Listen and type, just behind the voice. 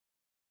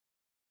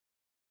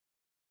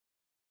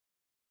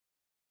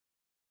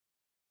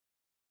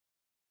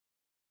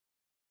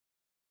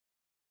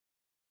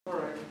All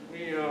right,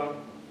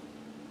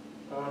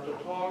 the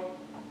talk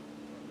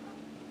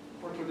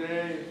for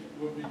today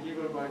will be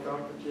given by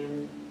Dr.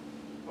 Jim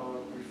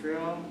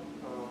Griffioen,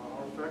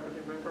 our faculty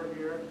member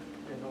here,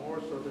 and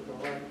also the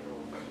director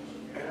of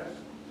NSF.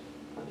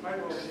 The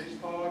title of this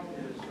talk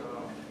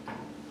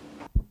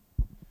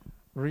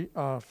is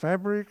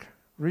Fabric,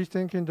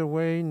 Rethinking the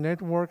Way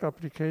Network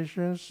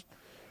Applications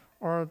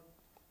Are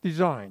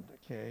Designed.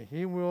 Okay,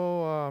 he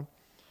will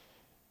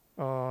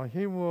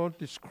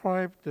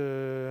describe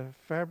the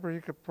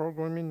Fabric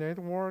programming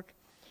network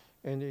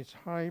and its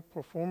high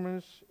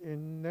performance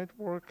in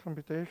network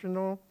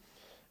computational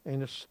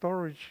and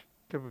storage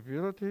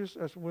capabilities,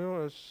 as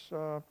well as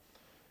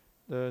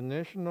the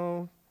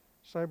national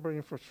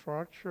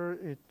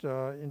cyberinfrastructure it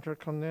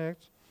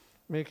interconnects,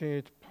 making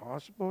it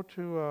possible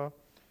to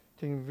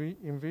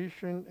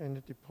envision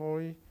and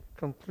deploy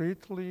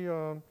completely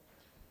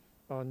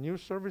new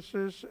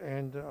services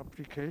and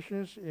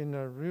applications in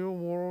a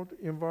real-world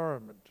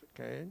environment.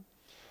 Okay,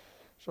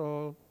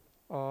 so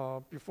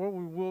before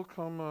we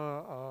welcome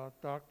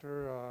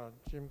Dr.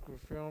 Jim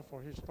Griffioen for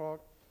his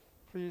talk,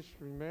 please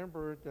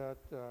remember that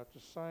to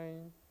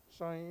sign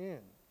in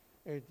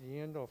at the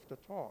end of the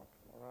talk.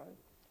 All right.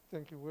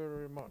 Thank you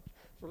very much.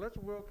 So let's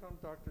welcome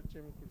Dr.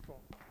 Jim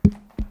Griffioen.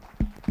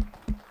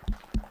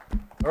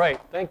 All right.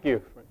 Thank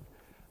you.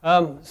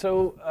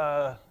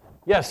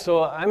 Yes,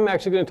 so I'm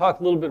actually going to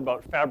talk a little bit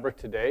about Fabric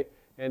today,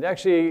 and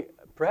actually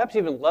perhaps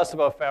even less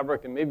about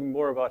Fabric and maybe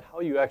more about how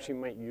you actually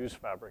might use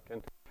Fabric.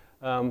 And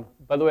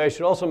by the way, I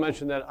should also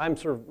mention that I'm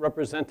sort of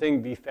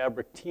representing the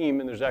Fabric team,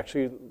 and there's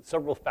actually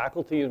several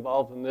faculty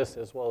involved in this,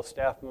 as well as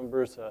staff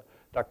members.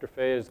 Dr.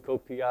 Fay is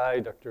co-PI,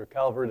 Dr.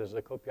 Calvert is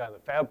a co-PI on the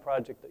Fab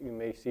project that you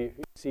may see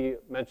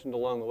mentioned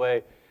along the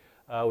way.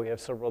 We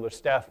have several other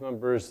staff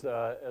members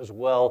as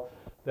well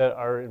that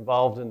are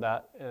involved in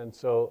that, and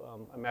so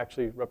I'm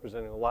actually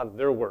representing a lot of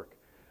their work.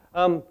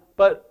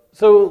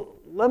 So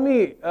let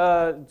me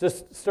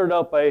just start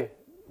out by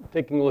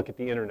taking a look at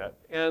the internet.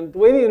 And the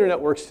way the internet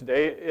works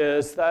today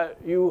is that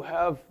you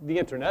have the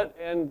internet,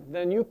 and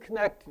then you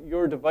connect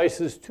your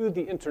devices to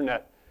the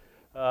internet,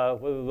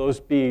 whether those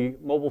be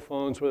mobile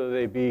phones, whether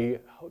they be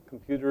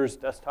computers,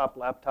 desktop,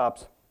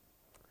 laptops.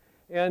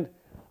 And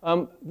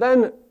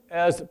then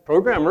as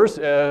programmers,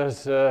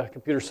 as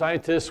computer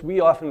scientists,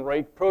 we often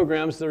write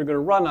programs that are going to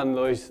run on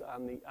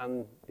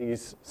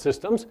these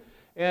systems.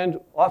 And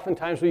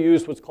oftentimes we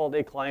use what's called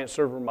a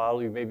client-server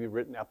model. You may be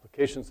written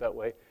applications that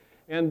way.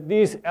 And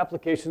these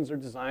applications are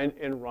designed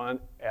and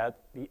run at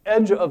the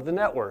edge of the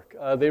network.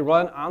 They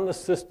run on the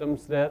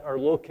systems that are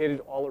located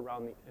all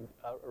around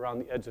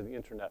the edge of the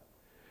internet.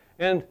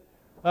 And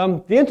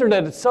the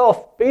internet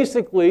itself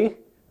basically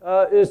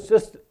is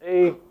just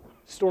a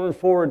store and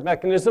forward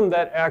mechanism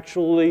that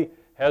actually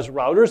has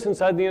routers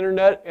inside the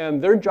internet,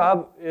 and their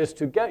job is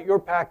to get your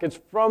packets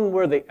from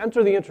where they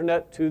enter the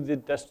internet to the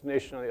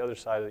destination on the other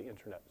side of the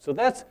internet. So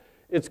that's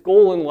its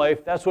goal in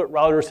life. That's what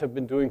routers have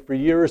been doing for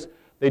years.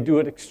 They do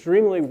it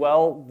extremely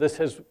well. This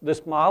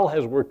model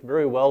has worked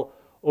very well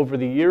over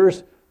the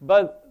years,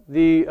 but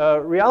the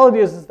reality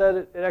is that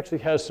it actually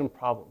has some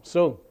problems.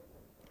 So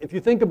if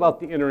you think about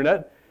the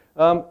internet,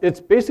 it's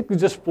basically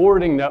just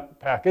forwarding net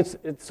packets.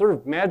 It sort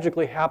of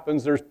magically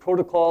happens. There's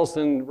protocols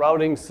and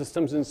routing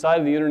systems inside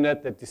of the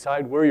internet that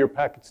decide where your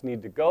packets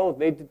need to go.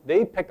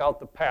 They pick out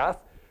the path.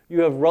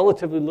 You have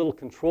relatively little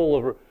control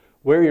over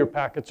where your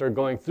packets are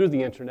going through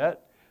the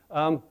internet.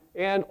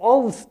 And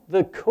all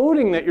the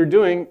coding that you're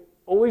doing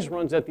always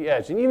runs at the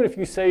edge. And even if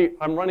you say,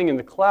 I'm running in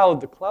the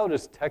cloud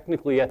is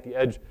technically at the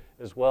edge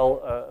as well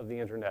of the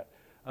internet.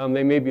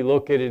 They may be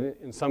located,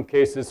 in some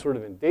cases, sort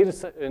of in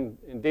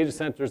data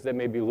centers that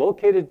may be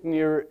located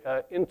near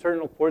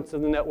internal ports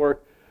of the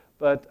network,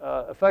 but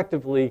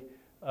effectively,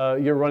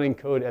 you're running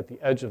code at the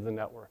edge of the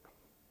network.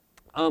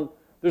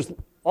 There's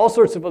all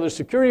sorts of other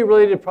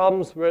security-related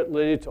problems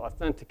related to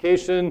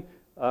authentication,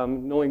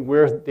 knowing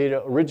where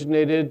data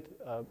originated,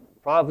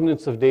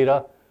 provenance of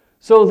data.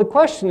 So the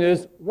question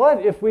is,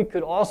 what if we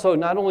could also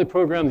not only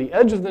program the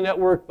edge of the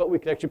network, but we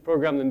could actually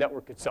program the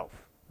network itself?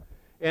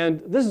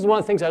 And this is one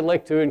of the things I'd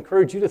like to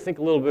encourage you to think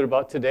a little bit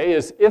about today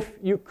is if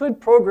you could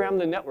program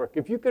the network,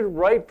 if you could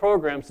write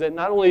programs that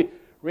not only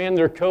ran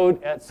their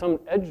code at some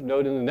edge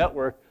node in the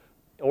network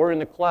or in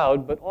the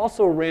cloud, but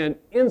also ran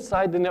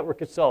inside the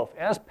network itself.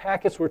 As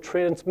packets were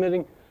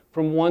transmitting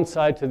from one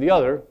side to the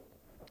other,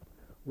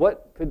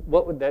 what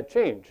would that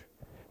change?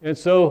 And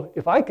so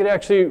if I could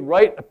actually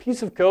write a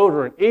piece of code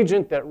or an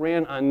agent that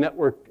ran on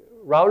network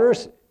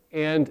routers,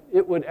 and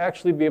it would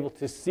actually be able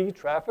to see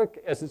traffic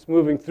as it's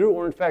moving through,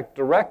 or in fact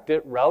direct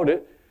it, route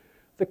it.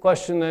 The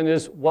question then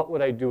is, what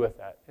would I do with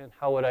that, and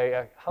how would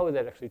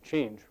that actually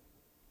change?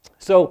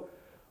 So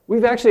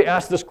we've actually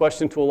asked this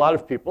question to a lot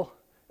of people,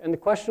 and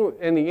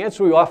the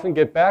answer we often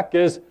get back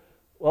is,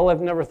 well,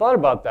 I've never thought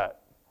about that.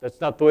 That's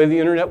not the way the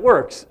internet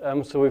works,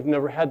 so we've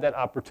never had that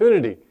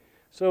opportunity.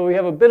 So we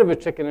have a bit of a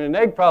chicken and an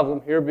egg problem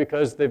here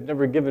because they've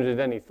never given it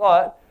any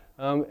thought.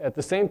 At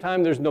the same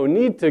time, there's no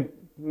need to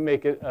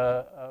make it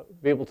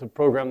be able to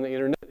program the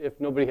internet if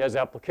nobody has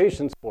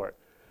applications for it.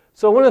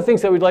 So one of the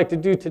things that we'd like to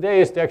do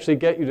today is to actually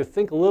get you to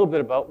think a little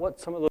bit about what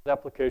some of those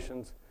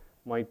applications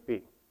might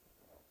be.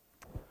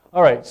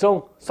 All right,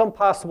 so some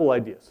possible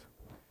ideas.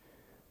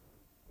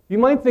 You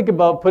might think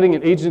about putting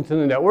an agent in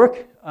the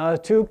network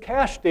to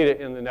cache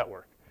data in the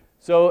network.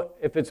 So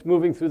if it's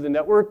moving through the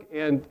network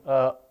and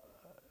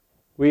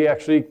we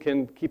actually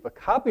can keep a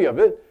copy of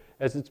it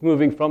as it's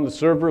moving from the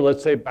server,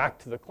 let's say, back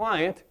to the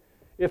client,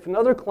 if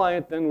another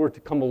client then were to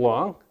come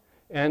along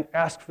and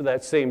ask for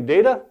that same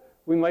data,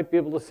 we might be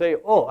able to say,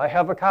 oh, I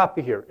have a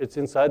copy here. It's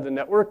inside the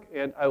network,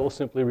 and I will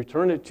simply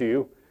return it to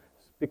you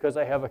because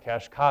I have a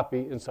cached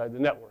copy inside the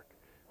network.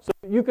 So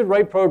you could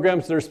write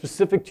programs that are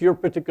specific to your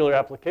particular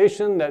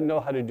application that know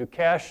how to do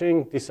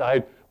caching,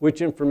 decide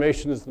which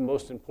information is the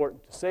most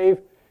important to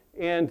save,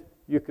 and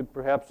you could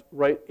perhaps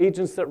write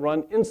agents that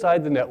run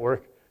inside the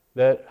network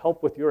that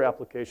help with your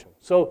application.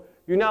 So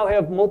you now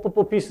have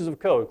multiple pieces of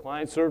code,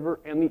 client, server,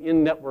 and the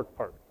in-network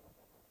part.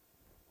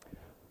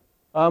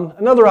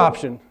 Another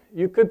option,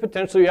 you could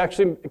potentially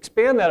actually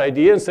expand that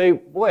idea and say,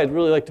 boy, I'd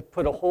really like to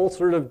put a whole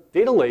sort of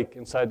data lake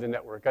inside the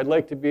network. I'd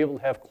like to be able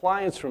to have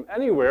clients from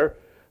anywhere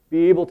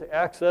be able to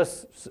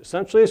access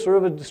essentially sort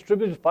of a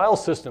distributed file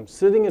system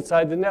sitting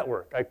inside the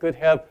network. I could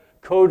have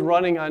code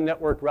running on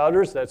network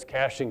routers that's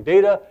caching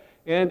data,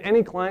 and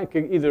any client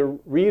can either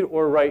read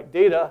or write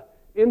data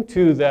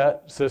into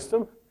that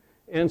system.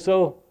 And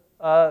so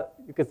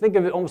you could think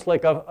of it almost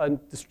like a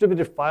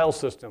distributed file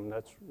system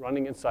that's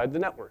running inside the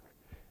network.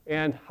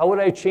 And how would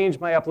I change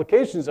my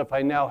applications if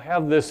I now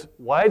have this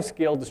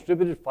wide-scale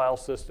distributed file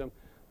system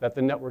that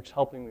the network's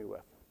helping me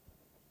with?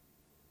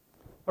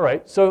 All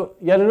right, so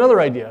yet another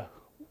idea.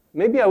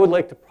 Maybe I would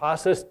like to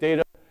process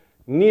data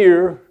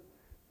near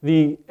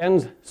the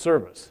end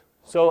service.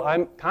 So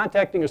I'm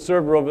contacting a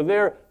server over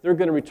there. They're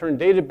going to return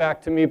data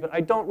back to me, but I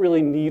don't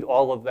really need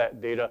all of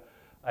that data.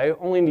 I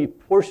only need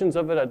portions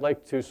of it. I'd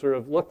like to sort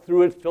of look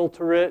through it,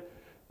 filter it,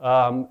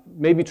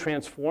 maybe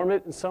transform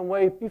it in some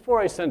way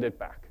before I send it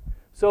back.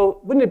 So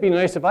wouldn't it be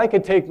nice if I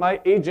could take my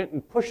agent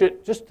and push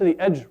it just to the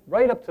edge,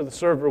 right up to the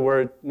server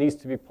where it needs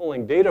to be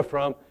pulling data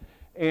from,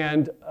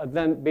 and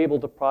then be able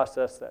to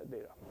process that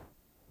data.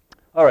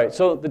 All right,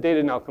 so the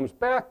data now comes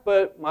back,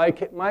 but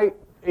my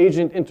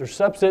agent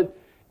intercepts it,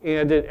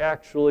 and it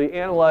actually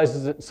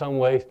analyzes it in some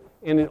way,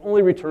 and it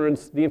only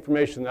returns the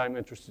information that I'm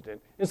interested in.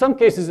 In some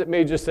cases, it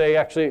may just say,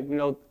 actually, you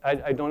know,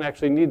 I don't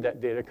actually need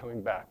that data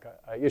coming back.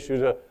 I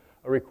issued a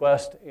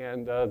request,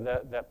 and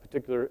that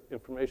particular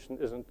information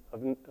isn't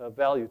of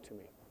value to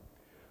me.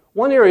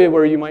 One area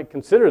where you might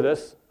consider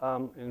this,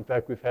 and in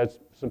fact, we've had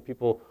some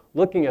people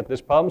looking at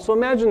this problem. So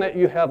imagine that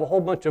you have a whole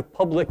bunch of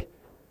public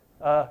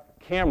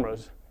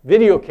cameras,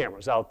 video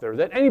cameras out there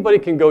that anybody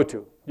can go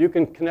to. You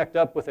can connect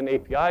up with an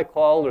API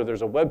call, or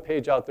there's a web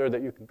page out there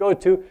that you can go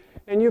to,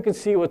 and you can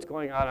see what's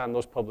going on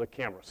those public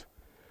cameras.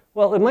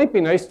 Well, it might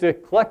be nice to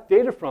collect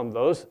data from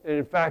those, and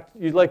in fact,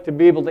 you'd like to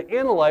be able to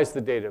analyze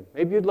the data.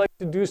 Maybe you'd like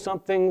to do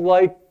something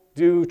like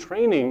do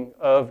training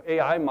of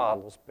AI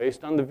models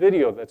based on the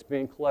video that's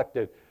being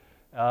collected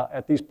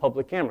at these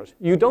public cameras.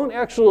 You don't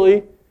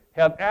actually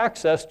have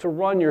access to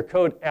run your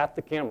code at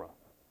the camera.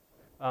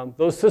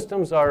 Those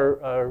systems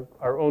are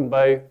owned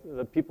by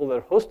the people that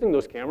are hosting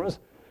those cameras,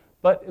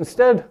 but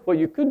instead, what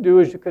you could do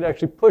is you could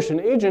actually push an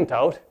agent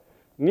out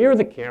near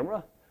the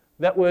camera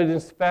that would, in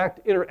fact,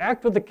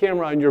 interact with the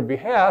camera on your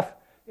behalf,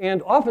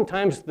 and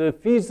oftentimes the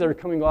feeds that are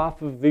coming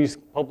off of these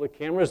public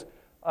cameras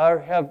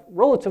have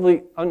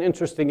relatively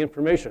uninteresting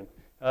information.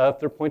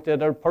 If they're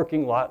pointed at a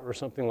parking lot or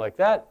something like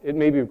that, it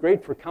may be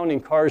great for counting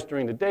cars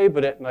during the day,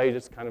 but at night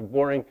it's kind of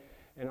boring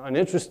and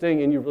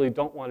uninteresting, and you really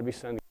don't want to be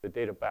sending the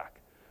data back.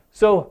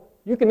 So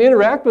you can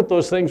interact with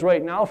those things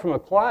right now from a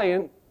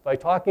client by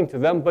talking to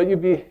them, but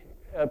you'd be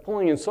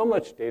pulling in so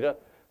much data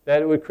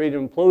that it would create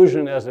an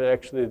implosion as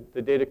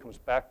the data comes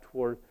back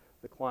toward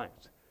the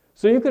clients.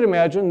 So you could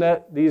imagine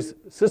that these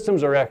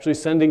systems are actually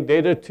sending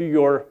data to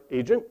your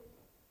agent,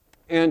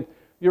 and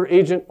your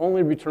agent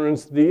only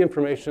returns the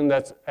information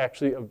that's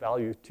actually of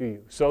value to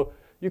you. So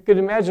you could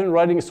imagine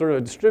writing sort of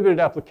a distributed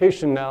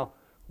application now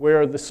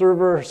where the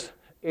servers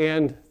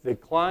and the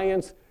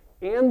clients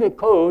and the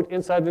code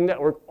inside the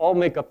network all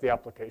make up the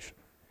application.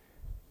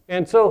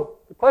 And so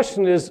the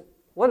question is,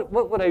 what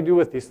would I do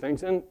with these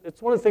things? And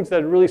it's one of the things that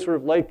I'd really sort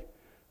of like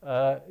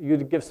you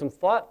to give some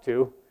thought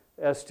to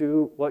as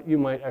to what you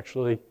might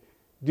actually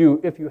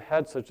do if you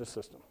had such a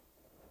system.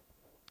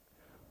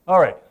 All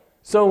right,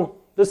 so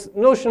this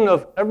notion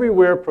of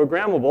everywhere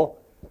programmable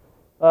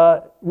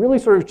really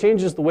sort of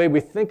changes the way we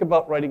think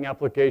about writing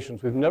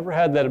applications. We've never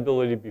had that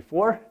ability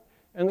before,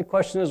 and the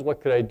question is,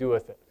 what could I do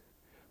with it?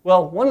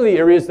 Well, one of the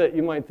areas that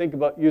you might think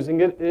about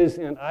using it is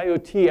in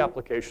IoT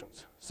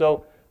applications.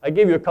 So I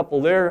gave you a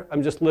couple there.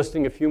 I'm just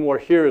listing a few more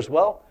here as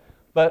well.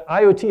 But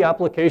IoT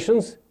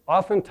applications,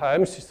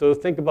 oftentimes, so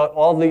think about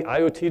all the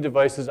IoT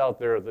devices out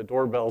there, the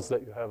doorbells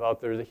that you have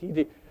out there,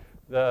 the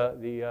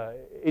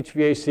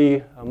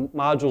HVAC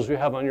modules you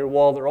have on your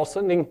wall, they're all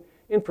sending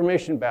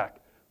information back.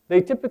 They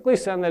typically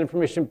send that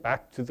information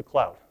back to the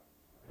cloud.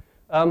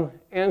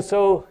 And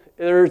so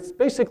there's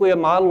basically a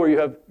model where you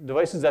have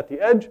devices at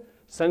the edge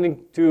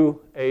sending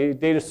to a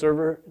data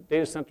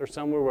center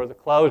somewhere where the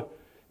cloud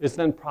is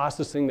then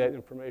processing that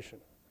information.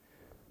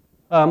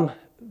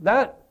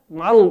 That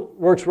model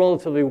works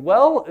relatively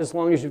well as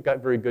long as you've got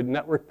very good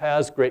network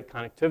paths, great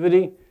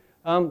connectivity.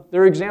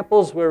 There are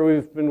examples where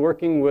we've been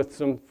working with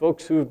some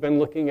folks who've been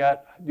looking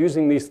at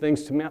using these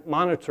things to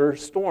monitor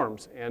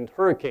storms and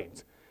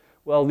hurricanes.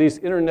 Well, these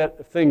Internet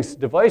of Things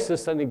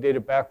devices sending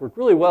data back work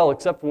really well,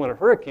 except for when a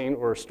hurricane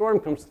or a storm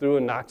comes through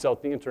and knocks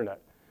out the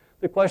internet.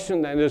 The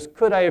question then is,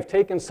 could I have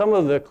taken some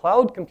of the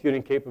cloud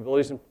computing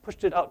capabilities and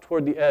pushed it out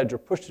toward the edge or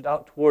pushed it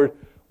out toward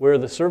where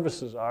the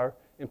services are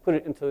and put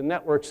it into the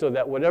network so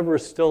that whatever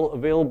is still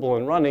available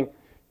and running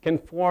can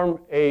form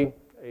a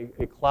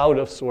cloud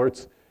of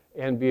sorts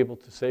and be able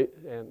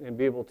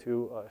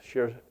to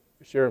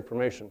share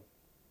information.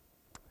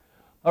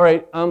 All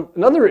right,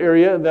 another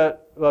area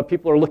that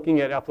people are looking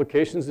at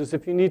applications is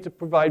if you need to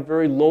provide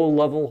very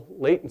low-level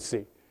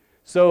latency.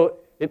 So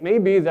it may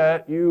be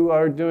that you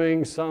are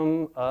doing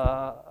some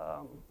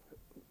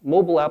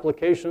mobile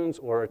applications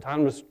or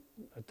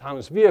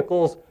autonomous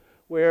vehicles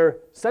where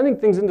sending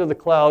things into the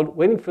cloud,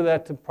 waiting for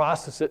that to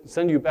process it and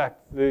send you back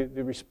the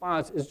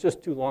response is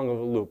just too long of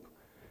a loop.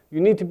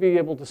 You need to be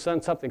able to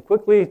send something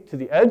quickly to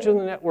the edge of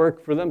the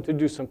network for them to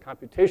do some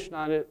computation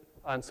on it,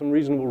 on some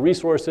reasonable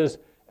resources,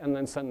 and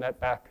then send that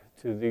back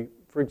to the,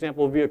 for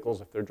example,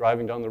 vehicles if they're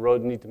driving down the road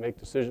and need to make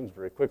decisions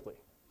very quickly.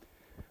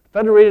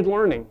 Federated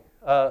learning.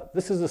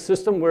 This is a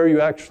system where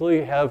you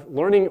actually have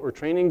learning or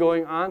training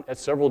going on at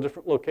several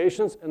different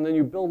locations, and then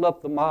you build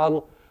up the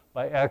model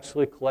by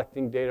actually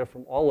collecting data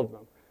from all of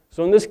them.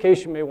 So in this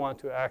case, you may want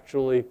to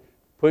actually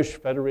push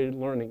federated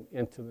learning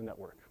into the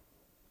network.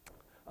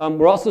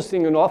 We're also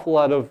seeing an awful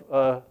lot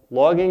of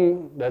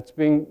logging that's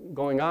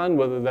going on,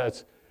 whether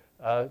that's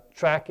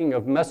tracking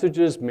of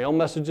messages, mail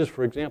messages,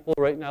 for example.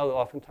 Right now,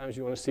 oftentimes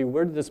you want to see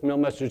where did this mail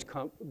message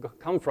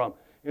come from?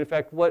 And in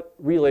fact, what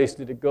relays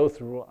did it go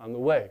through on the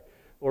way?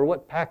 Or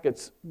what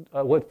packets,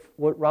 what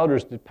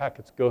routers did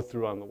packets go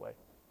through on the way?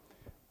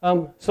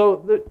 I'm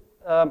going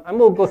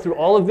to go through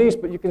all of these,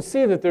 but you can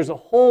see that there's a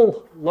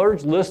whole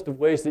large list of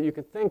ways that you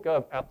can think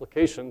of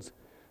applications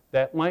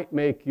that might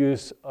make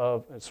use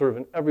of sort of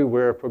an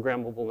everywhere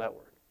programmable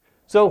network.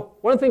 So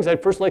one of the things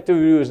I'd first like to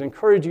do is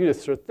encourage you to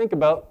sort of think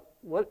about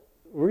what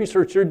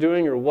research you're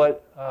doing or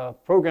what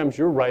programs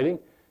you're writing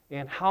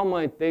and how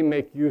might they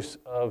make use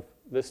of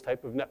this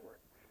type of network.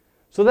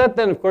 So that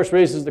then, of course,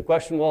 raises the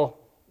question, well,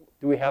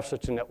 do we have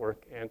such a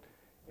network, and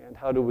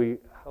how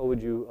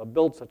would you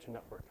build such a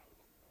network?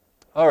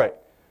 All right,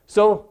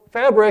 so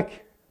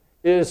Fabric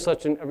is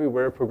such an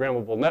everywhere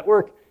programmable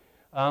network,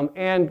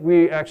 and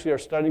we actually are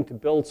starting to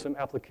build some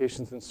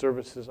applications and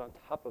services on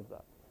top of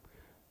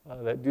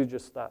that that do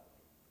just that.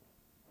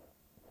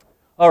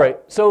 All right,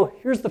 so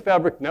here's the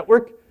Fabric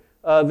network.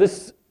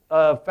 This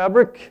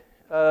Fabric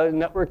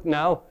network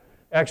now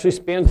actually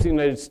spans the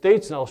United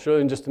States, and I'll show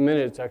you in just a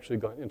minute. It's actually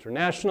gone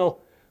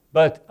international.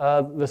 But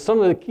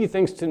some of the key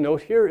things to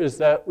note here is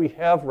that we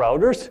have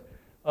routers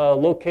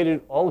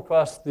located all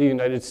across the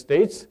United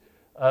States.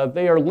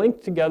 They are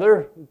linked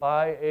together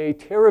by a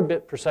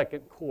terabit per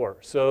second core.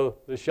 So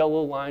the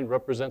yellow line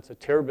represents a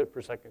terabit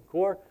per second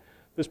core.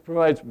 This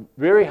provides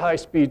very high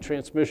speed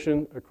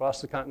transmission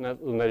across the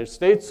continental United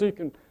States. So you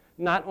can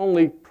not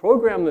only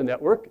program the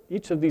network,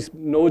 each of these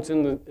nodes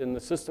in the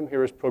system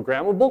here is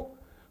programmable,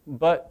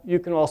 but you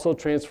can also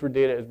transfer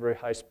data at very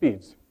high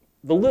speeds.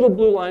 The little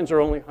blue lines are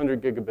only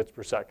 100 gigabits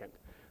per second.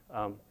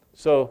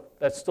 So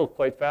that's still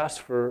quite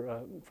fast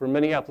for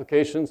many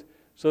applications.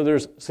 So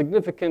there's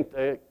significant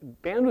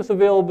bandwidth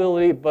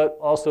availability, but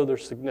also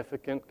there's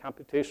significant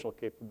computational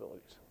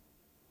capabilities.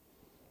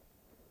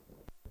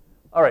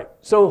 All right,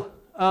 so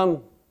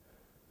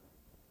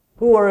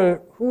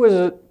who is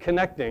it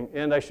connecting?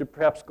 And I should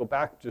perhaps go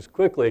back just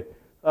quickly.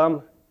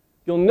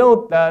 You'll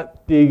note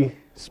that the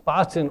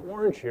spots in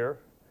orange here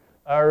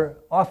are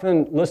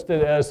often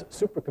listed as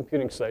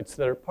supercomputing sites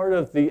that are part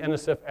of the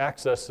NSF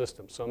access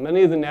system. So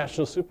many of the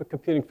national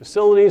supercomputing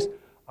facilities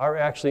are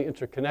actually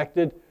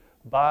interconnected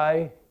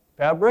by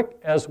Fabric,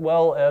 as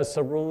well as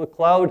several of the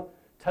cloud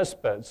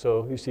test beds.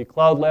 So you see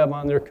Cloud Lab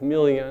on there,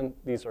 Chameleon.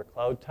 These are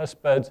cloud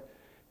test beds.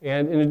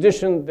 And in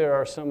addition, there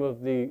are some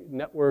of the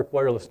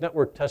wireless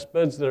network test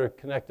beds that are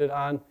connected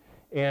on.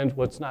 And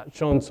what's not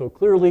shown so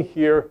clearly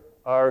here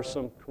are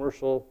some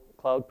commercial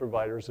cloud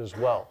providers as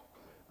well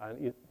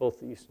on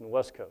both the East and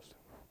West Coast.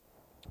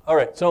 All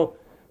right, so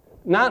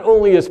not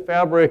only is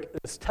Fabric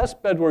this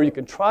test bed where you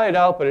can try it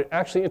out, but it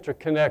actually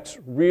interconnects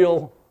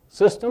real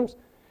systems,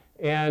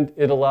 and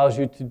it allows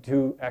you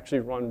to actually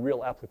run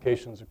real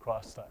applications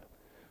across that.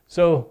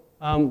 So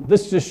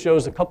this just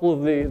shows a couple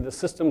of the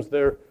systems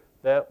there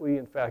that we,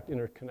 in fact,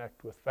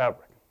 interconnect with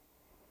Fabric.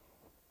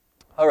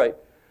 All right,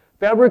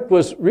 Fabric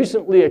was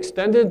recently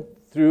extended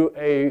through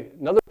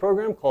another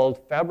program called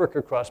Fabric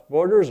Across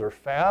Borders, or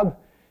FAB.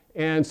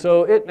 And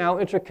so it now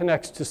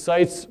interconnects to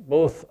sites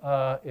both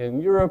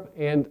in Europe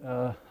and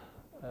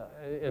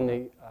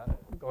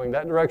going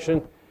that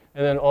direction,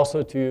 and then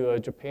also to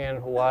Japan,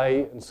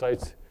 Hawaii, and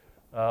sites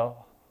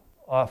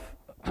off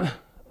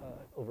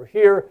over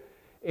here.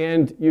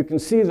 And you can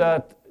see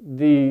that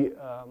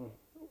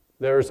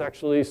there's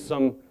actually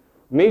some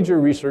major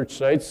research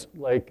sites,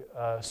 like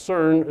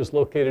CERN is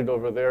located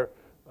over there,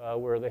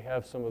 where they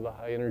have some of the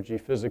high energy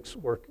physics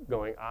work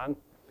going on.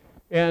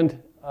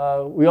 And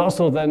we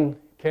also then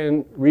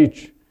can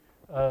reach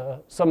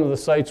some of the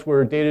sites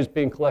where data is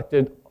being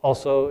collected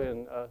also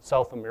in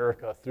South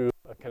America through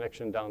a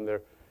connection down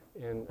there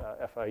in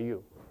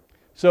FIU.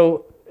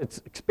 So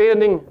it's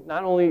expanding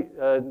not only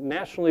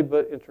nationally,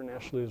 but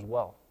internationally as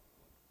well.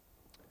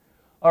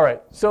 All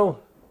right, so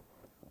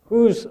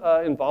who's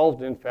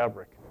involved in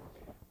Fabric?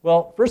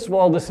 Well, first of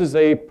all, this is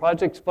a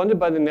project funded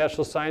by the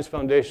National Science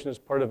Foundation as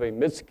part of a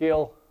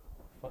mid-scale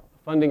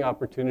funding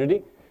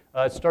opportunity.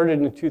 It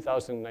started in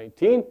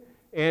 2019,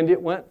 and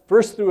it went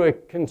first through a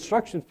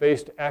construction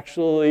phase to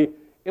actually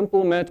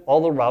implement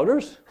all the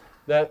routers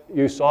that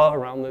you saw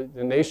around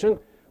the nation,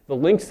 the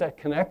links that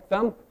connect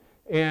them,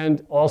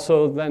 and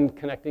also then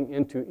connecting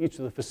into each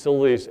of the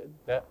facilities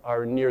that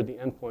are near the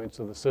endpoints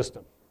of the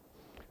system.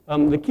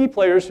 The key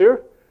players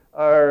here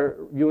are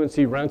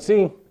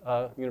UNC-Renzi,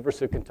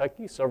 University of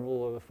Kentucky.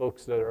 Several of the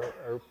folks that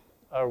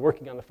are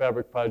working on the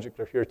Fabric project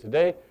are here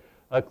today.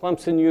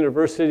 Clemson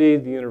University,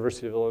 the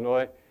University of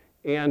Illinois,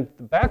 and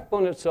the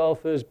backbone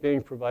itself is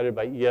being provided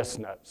by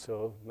ESNet.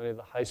 So many of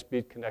the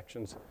high-speed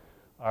connections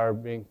are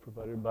being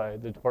provided by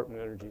the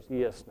Department of Energy's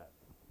ESNet.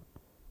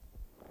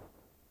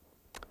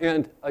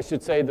 And I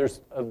should say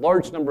there's a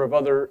large number of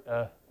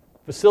other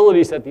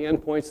facilities at the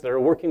endpoints that are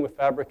working with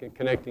Fabric and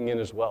connecting in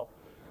as well.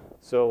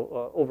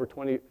 So over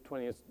 20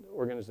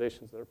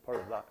 organizations that are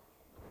part of that.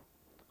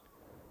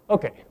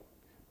 Okay,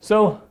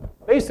 so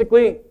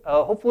basically,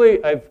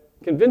 hopefully I've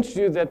convinced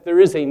you that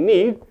there is a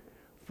need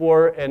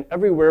for an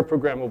everywhere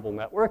programmable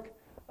network.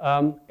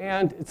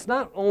 And it's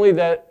not only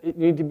that you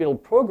need to be able to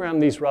program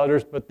these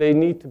routers, but they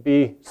need to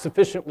be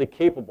sufficiently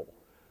capable.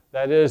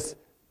 That is,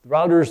 the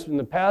routers in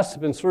the past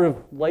have been sort of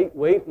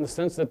lightweight in the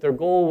sense that their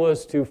goal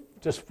was to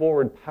just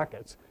forward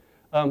packets.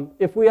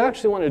 If we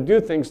actually want to do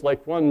things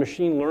like run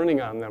machine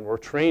learning on them or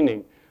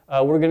training,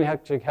 we're going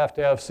to have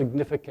to have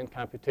significant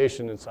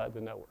computation inside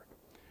the network.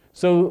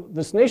 So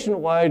this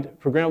nationwide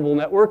programmable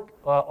network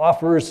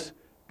offers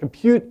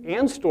compute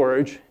and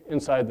storage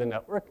inside the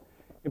network.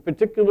 In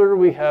particular,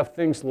 we have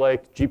things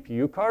like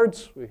GPU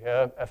cards, we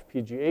have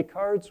FPGA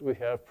cards, we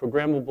have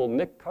programmable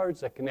NIC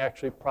cards that can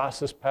actually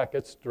process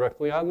packets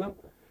directly on them.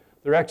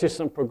 There are actually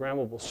some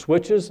programmable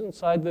switches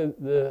inside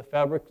the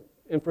Fabric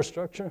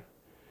infrastructure.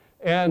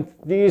 And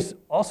these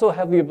also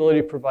have the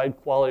ability to provide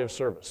quality of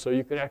service. So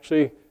you can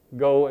actually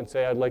go and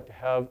say, I'd like to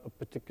have a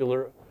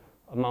particular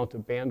amount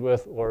of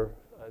bandwidth or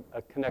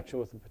a connection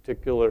with a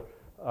particular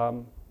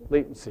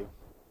latency.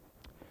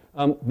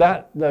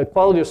 The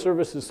quality of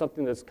service is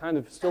something that's kind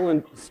of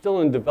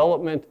still in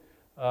development.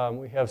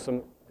 We have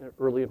some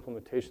early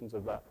implementations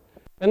of that.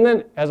 And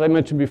then, as I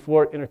mentioned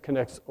before, it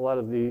interconnects a lot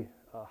of the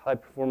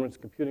high-performance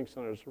computing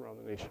centers around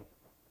the nation.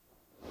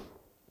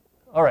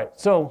 All right,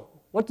 so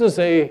what does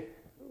a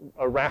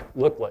rack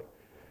look like?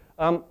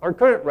 Our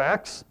current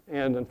racks,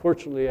 and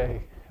unfortunately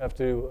I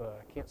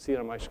can't see it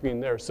on my screen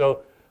there,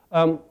 so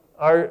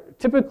are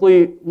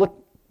typically look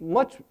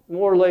much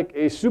more like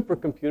a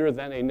supercomputer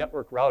than a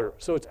network router.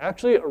 So it's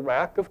actually a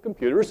rack of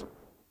computers,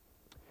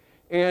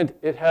 and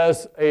it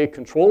has a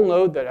control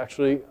node that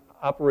actually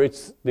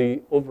operates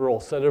the overall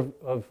set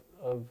of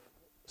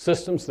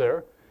systems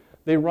there.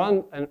 They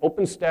run an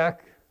OpenStack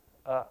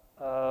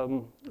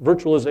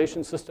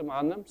virtualization system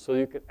on them, so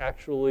you can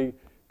actually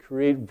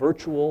create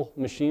virtual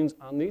machines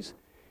on these.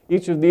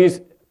 Each of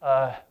these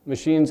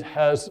machines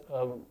has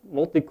a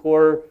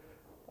multi-core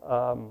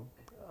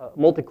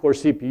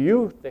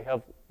CPU. They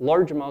have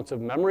large amounts of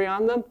memory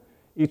on them.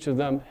 Each of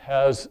them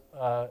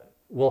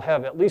will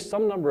have at least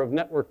some number of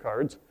network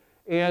cards.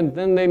 And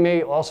then they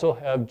may also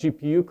have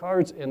GPU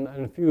cards, and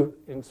in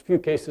a few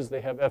cases,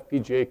 they have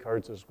FPGA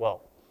cards as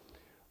well.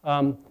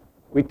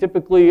 We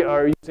typically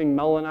are using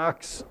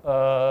Mellanox,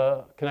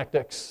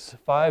 ConnectX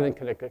 5, and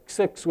ConnectX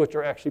 6, which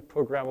are actually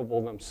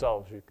programmable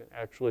themselves. You can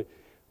actually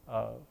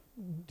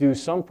do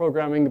some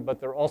programming, but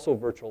they're also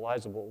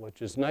virtualizable,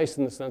 which is nice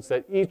in the sense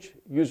that each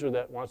user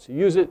that wants to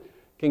use it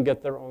can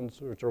get their own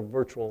sort of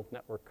virtual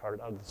network card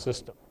out of the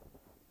system.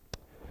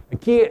 A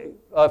key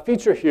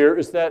feature here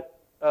is that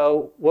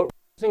what we're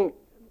using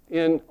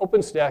in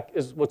OpenStack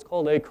is what's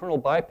called a kernel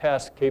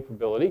bypass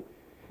capability.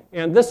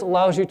 And this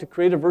allows you to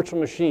create a virtual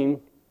machine.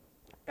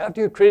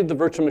 After you've created the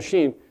virtual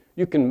machine,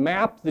 you can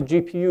map the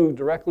GPU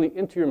directly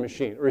into your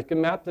machine, or you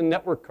can map the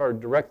network card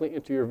directly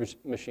into your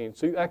machine.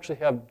 So you actually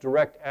have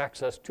direct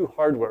access to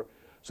hardware.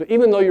 So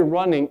even though you're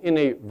running in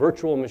a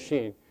virtual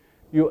machine,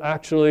 you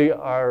actually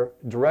are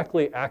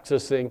directly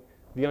accessing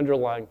the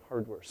underlying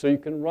hardware. So you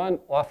can run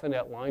often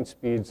at line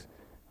speeds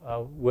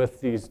with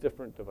these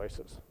different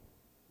devices.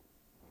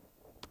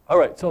 All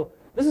right, so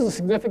this is a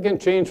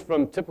significant change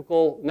from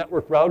typical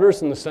network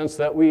routers in the sense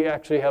that we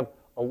actually have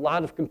a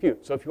lot of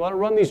compute. So if you want to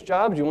run these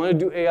jobs, you want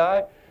to do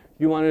AI,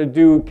 you want to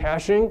do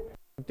caching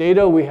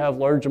data, we have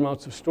large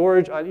amounts of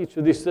storage on each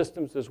of these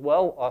systems as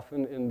well,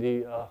 often in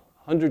the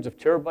hundreds of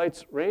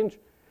terabytes range.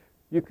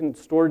 you can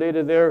store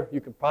data there, you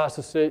can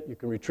process it, you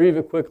can retrieve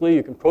it quickly,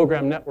 you can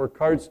program network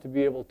cards to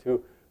be able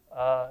to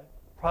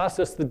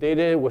process the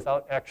data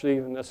without actually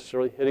even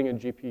necessarily hitting a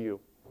GPU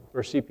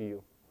or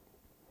CPU.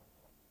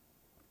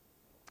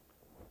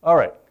 All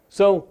right,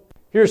 so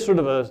here's sort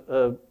of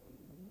a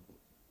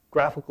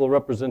graphical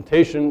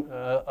representation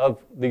of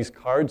these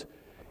cards.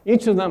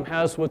 Each of them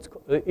has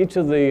each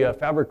of the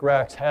fabric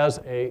racks has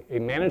a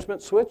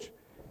management switch,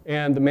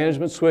 and the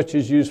management switch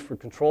is used for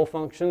control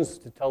functions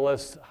to tell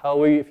us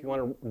how if you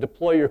want to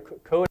deploy your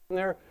code in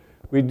there,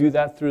 we do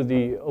that through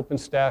the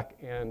OpenStack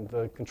and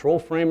the control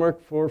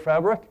framework for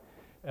Fabric.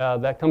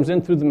 That comes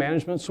in through the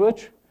management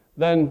switch.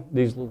 Then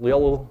these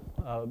yellow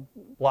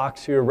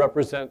blocks here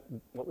represent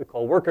what we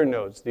call worker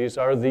nodes. These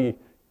are the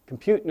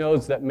compute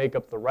nodes that make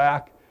up the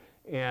rack,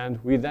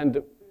 and we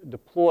then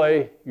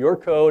deploy your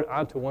code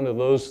onto one of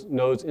those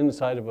nodes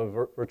inside of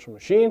a virtual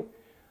machine.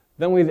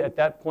 Then we, at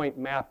that point,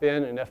 map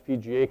in an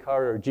FPGA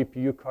card or a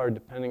GPU card,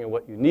 depending on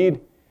what you need.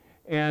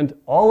 And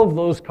all of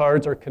those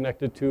cards are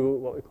connected to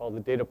what we call the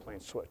data plane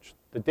switch.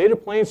 The data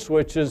plane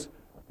switches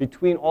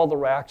between all the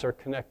racks are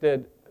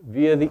connected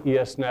via the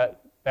ESNet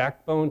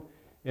backbone.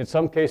 In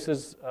some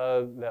cases,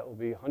 that will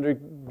be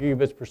 100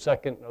 gigabits per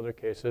second. In other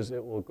cases,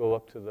 it will go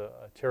up to the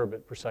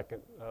terabit per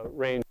second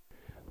range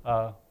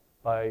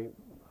by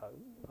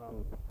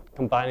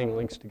combining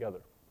links together.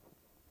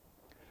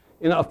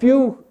 In a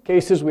few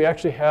cases, we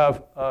actually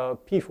have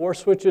P4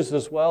 switches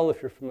as well.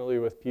 If you're familiar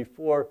with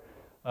P4,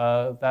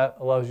 that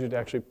allows you to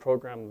actually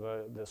program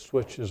the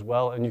switch as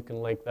well, and you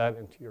can link that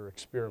into your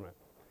experiment.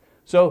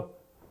 So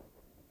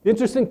the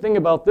interesting thing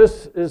about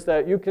this is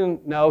that you can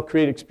now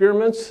create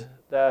experiments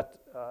that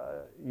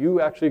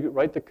you actually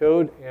write the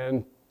code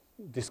and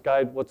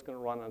decide what's going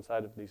to run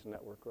inside of these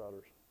network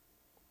routers.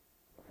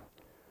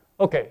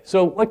 Okay,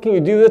 so what can you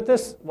do with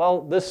this?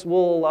 Well, this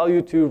will allow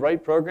you to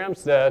write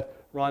programs that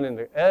run in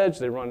the edge.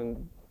 They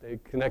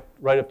connect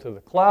right up to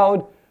the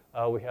cloud.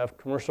 We have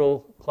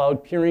commercial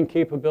cloud peering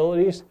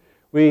capabilities.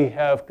 We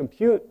have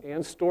compute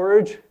and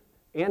storage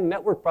and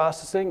network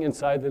processing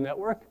inside the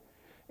network.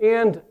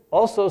 And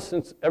also,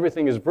 since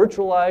everything is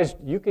virtualized,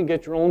 you can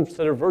get your own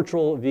set of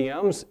virtual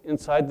VMs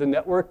inside the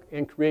network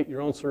and create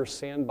your own sort of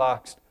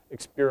sandboxed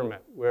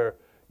experiment where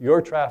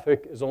your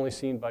traffic is only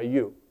seen by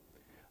you.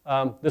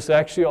 This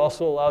actually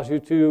also allows you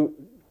to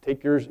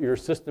take your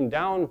system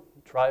down,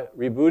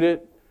 reboot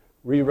it,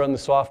 rerun the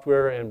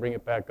software, and bring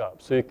it back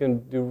up. So you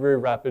can do very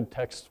rapid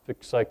text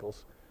fix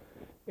cycles.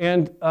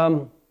 And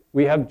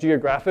we have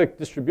geographic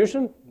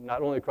distribution,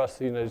 not only across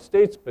the United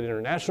States, but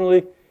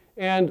internationally.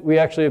 And we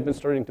actually have been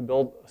starting to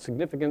build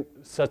significant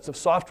sets of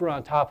software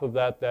on top of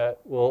that that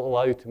will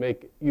allow you to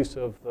make use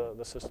of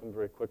the system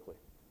very quickly.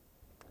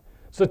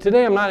 So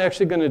today I'm not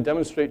actually going to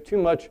demonstrate too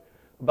much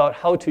about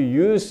how to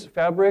use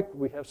Fabric.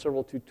 We have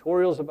several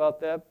tutorials about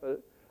that,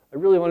 but I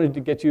really wanted to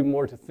get you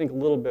more to think a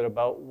little bit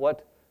about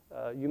what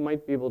you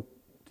might be able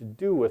to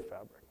do with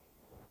Fabric.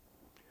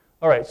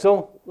 All right,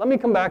 so let me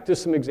come back to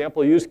some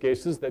example use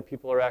cases that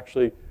people are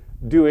actually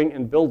doing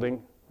and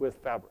building with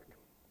Fabric.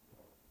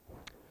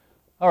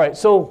 All right,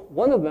 so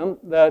one of them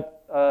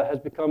that has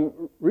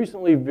become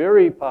recently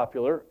very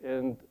popular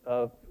and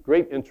of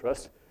great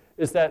interest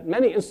is that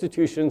many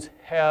institutions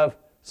have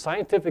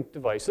scientific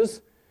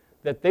devices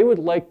that they would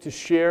like to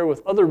share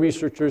with other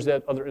researchers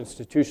at other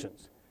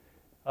institutions.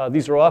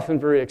 These are often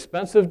very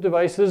expensive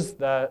devices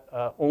that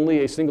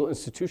only a single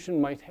institution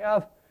might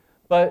have,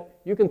 but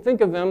you can think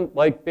of them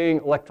like being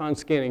electron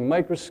scanning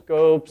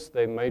microscopes,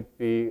 they might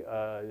be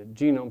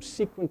genome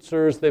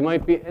sequencers, they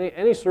might be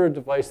any sort of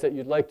device that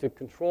you'd like to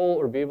control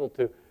or be able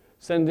to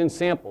send in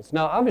samples.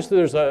 Now, obviously,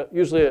 there's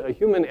usually a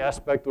human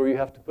aspect where you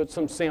have to put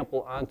some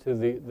sample onto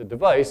the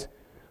device,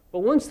 but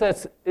once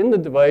that's in the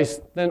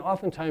device, then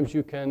oftentimes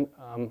you can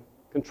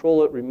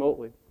control it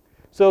remotely.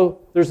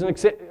 So there's an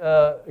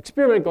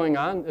experiment going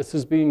on. This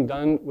is being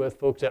done with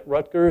folks at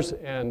Rutgers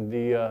and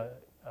the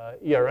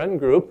ERN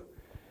group.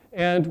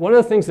 And one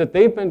of the things that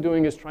they've been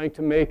doing is trying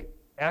to make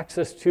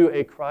access to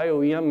a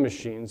cryo-EM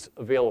machines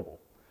available.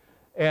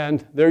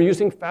 And they're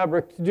using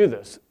Fabric to do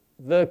this.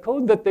 The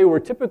code that they were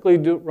typically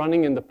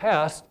running in the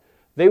past,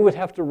 they would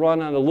have to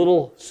run on a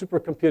little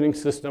supercomputing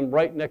system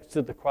right next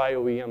to the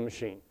cryo-EM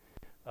machine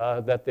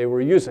that they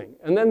were using.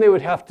 And then they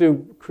would have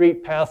to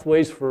create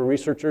pathways for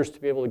researchers to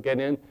be able to get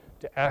in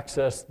to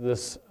access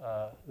this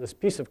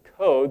piece of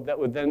code that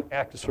would then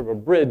act as sort of a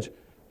bridge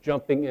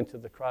jumping into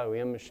the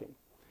cryo-EM machine.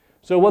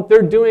 So what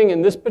they're doing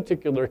in this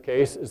particular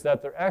case is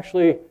that they're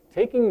actually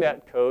taking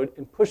that code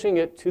and pushing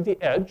it to the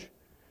edge,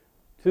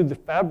 to the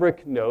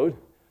Fabric node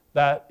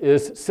that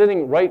is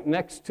sitting right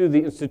next to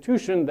the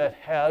institution that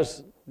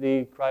has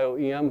the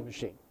cryo-EM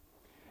machine.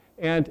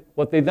 And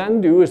what they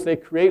then do is they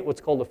create what's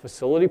called a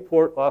facility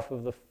port off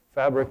of the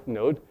Fabric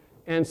node,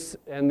 and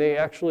they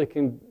actually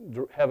can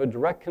have a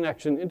direct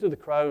connection into the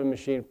cryo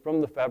machine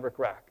from the Fabric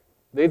rack.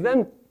 They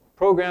then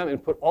program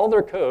and put all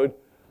their code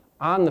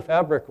on the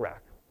Fabric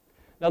rack.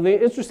 Now,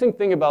 the interesting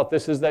thing about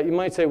this is that you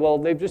might say, well,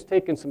 they've just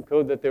taken some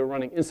code that they were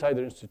running inside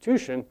their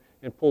institution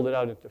and pulled it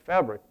out into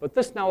Fabric. But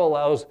this now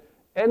allows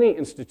any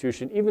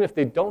institution, even if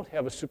they don't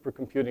have a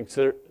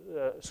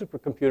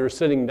supercomputer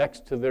sitting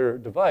next to their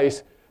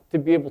device, to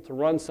be able to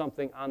run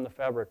something on the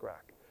fabric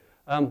rack.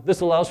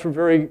 This allows for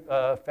very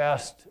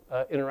fast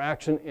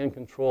interaction and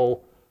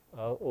control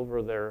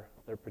over their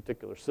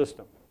particular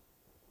system.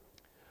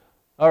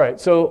 All right,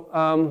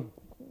 so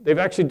they've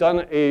actually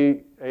done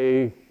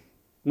a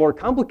more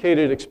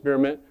complicated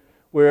experiment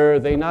where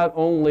they not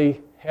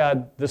only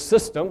had the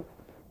system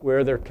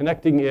where they're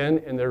connecting in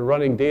and they're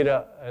running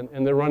data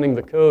and they're running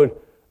the code,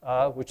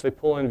 which they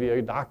pull in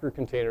via Docker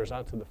containers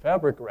onto the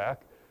fabric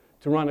rack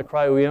to run a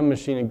cryo-EM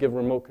machine and give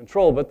remote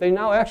control. But they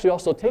now actually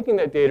also taking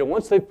that data,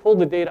 once they've pulled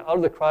the data out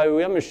of the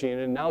cryo-EM machine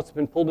and now it's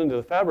been pulled into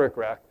the fabric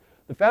rack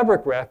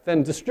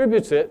then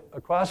distributes it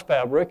across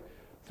fabric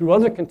through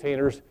other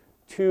containers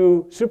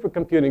to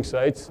supercomputing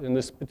sites. In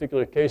this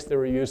particular case, they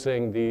were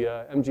using the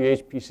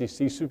MGH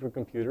PCC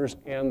supercomputers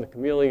and the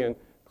Chameleon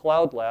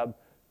Cloud Lab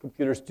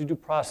computers to do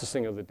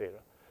processing of the data.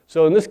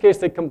 So in this case,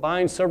 they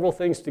combined several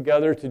things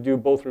together to do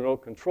both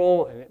remote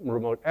control and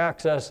remote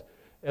access,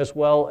 as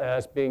well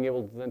as being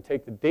able to then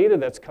take the data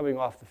that's coming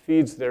off the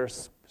feeds there,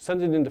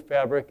 send it into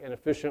Fabric, and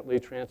efficiently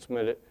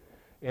transmit it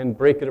and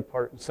break it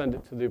apart and send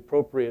it to the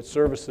appropriate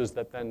services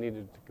that then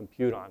needed to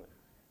compute on it.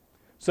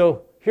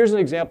 So here's an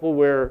example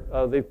where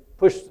they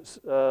pushed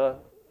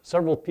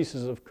several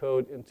pieces of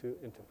code into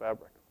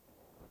Fabric.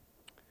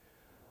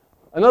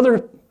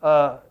 Another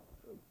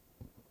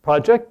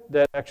project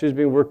that actually is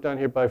being worked on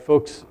here by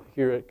folks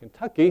here at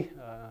Kentucky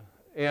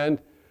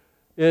and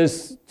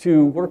is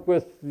to work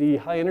with the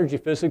high energy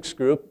physics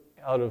group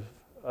out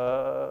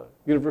of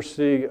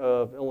University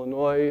of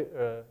Illinois,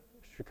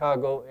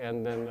 Chicago,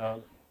 and then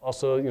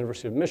also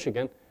University of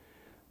Michigan.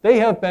 They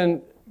have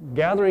been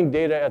gathering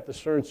data at the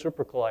CERN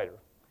Super Collider.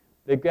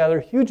 They gather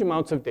huge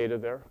amounts of data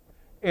there.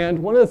 And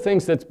one of the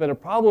things that's been a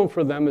problem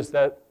for them is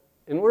that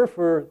in order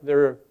for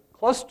their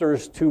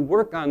clusters to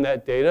work on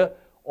that data,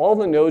 all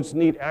the nodes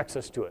need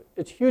access to it.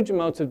 It's huge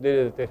amounts of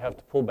data that they'd have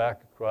to pull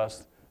back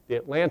across the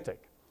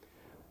Atlantic.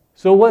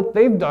 So what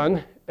they've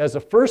done as a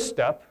first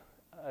step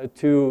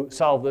to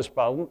solve this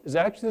problem is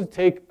actually to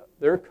take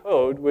their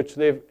code, which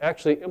they've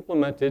actually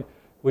implemented,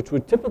 which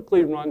would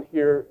typically run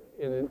here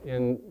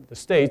in the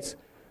States,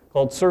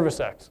 called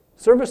ServiceX.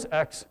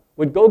 ServiceX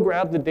would go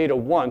grab the data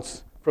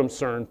once from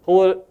CERN,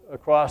 pull it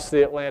across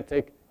the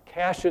Atlantic,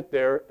 cache it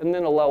there, and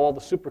then allow all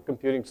the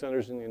supercomputing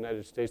centers in the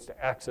United States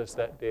to access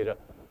that data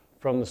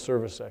from the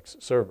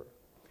ServiceX server.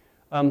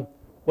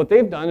 What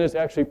they've done is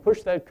actually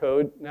push that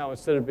code. Now,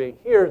 instead of being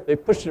here, they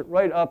pushed it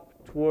right up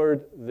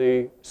toward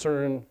the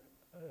CERN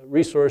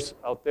resource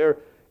out there,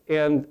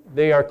 and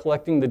they are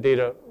collecting the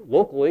data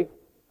locally,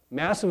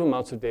 massive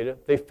amounts of data.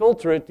 They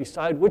filter it,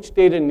 decide which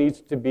data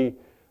needs to be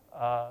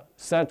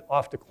sent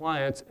off to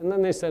clients, and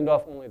then they send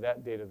off only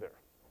that data there.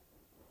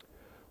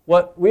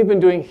 What we've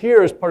been doing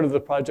here as part of the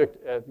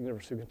project at the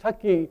University of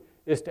Kentucky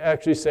is to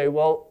actually say,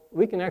 well,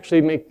 we can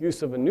actually make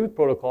use of a new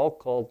protocol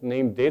called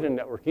Named Data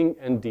Networking,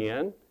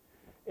 NDN.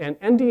 And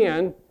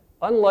NDN,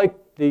 unlike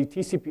the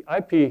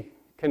TCP/IP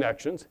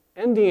connections,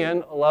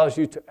 NDN allows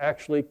you to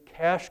actually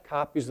cache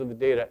copies of the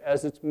data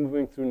as it's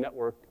moving through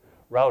network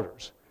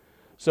routers.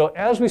 So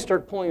as we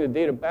start pulling the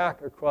data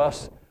back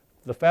across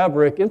the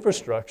Fabric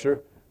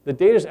infrastructure, the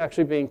data is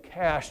actually being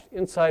cached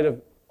inside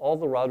of all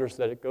the routers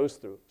that it goes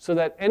through, so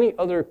that any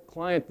other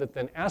client that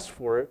then asks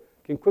for it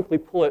can quickly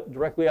pull it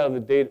directly out of the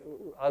data,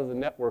 out of the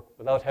network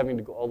without having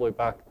to go all the way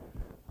back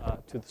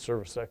to the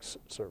ServiceX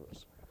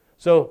service.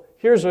 So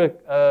here's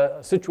a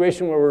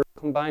situation where we're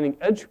combining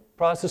edge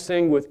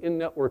processing with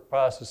in-network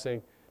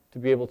processing to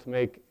be able to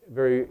make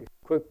very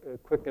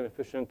quick and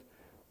efficient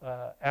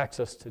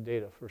access to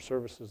data for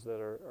services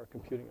that are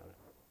computing on it.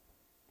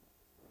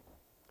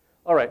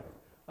 All right,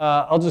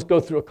 I'll just go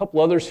through a couple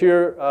others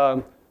here.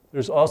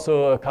 There's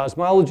also a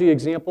cosmology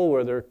example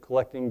where they're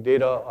collecting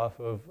data off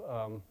of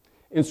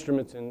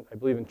instruments in, I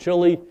believe, in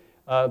Chile.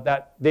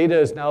 That data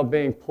is now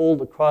being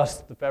pulled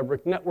across the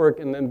Fabric network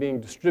and then being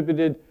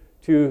distributed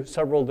to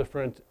several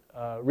different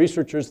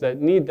researchers that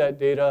need that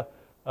data.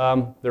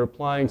 They're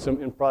applying some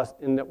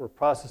in-network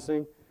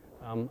processing.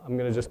 I'm going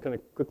to just kind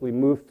of quickly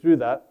move through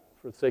that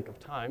for the sake of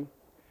time.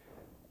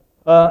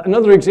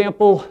 Another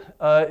example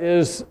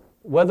is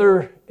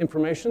weather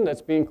information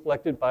that's being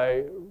collected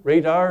by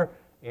radar,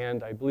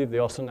 and I believe they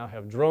also now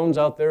have drones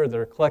out there that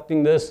are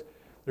collecting this.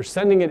 They're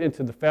sending it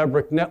into the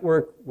Fabric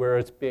network where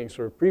it's being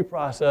sort of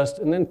pre-processed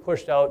and then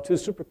pushed out to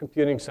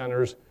supercomputing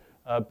centers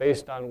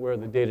based on where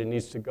the data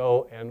needs to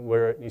go and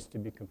where it needs to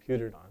be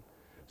computed on.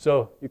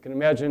 So you can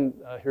imagine,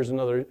 here's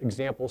another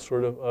example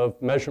sort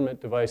of measurement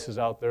devices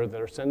out there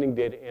that are sending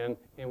data in,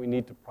 and we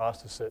need to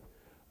process it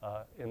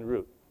en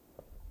route.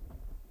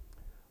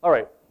 All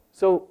right,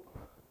 so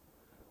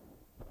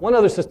one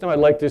other system I'd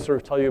like to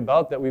sort of tell you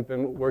about that we've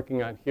been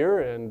working on here,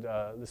 and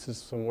this is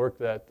some work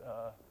that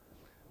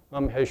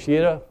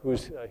Hashida,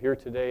 who's here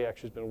today,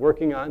 actually has been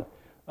working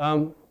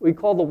on. We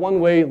call the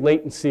one-way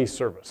latency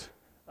service,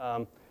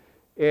 or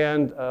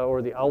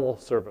the OWL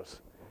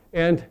service.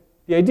 And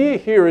the idea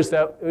here is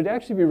that it would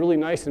actually be really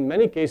nice in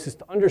many cases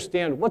to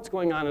understand what's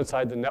going on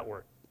inside the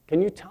network.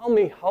 can you tell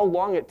me how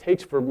long it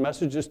takes for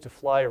messages to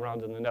fly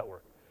around in the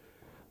network?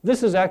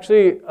 This is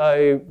actually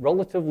a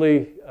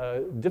relatively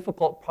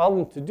difficult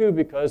problem to do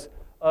because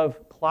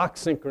of clock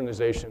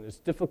synchronization. It's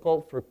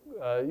difficult for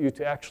you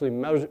to actually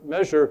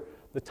measure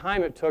the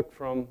time it took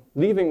from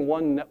leaving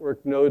one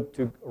network node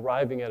to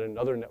arriving at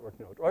another network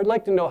node. Or I'd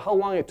like to know how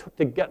long it took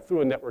to get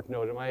through a network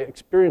node. Am I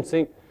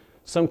experiencing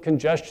some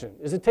congestion?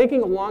 Is it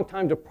taking a long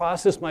time to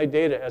process my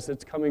data as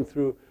it's coming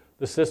through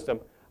the system?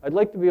 I'd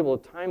like to be able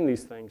to time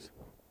these things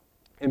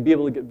and be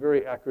able to get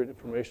very accurate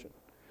information.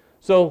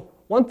 So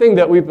one thing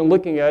that we've been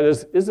looking at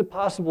is it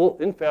possible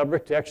in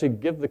Fabric to actually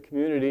give the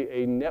community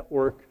a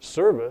network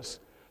service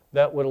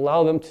that would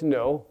allow them to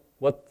know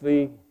what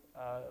the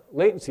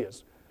latency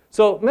is?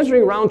 So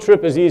measuring round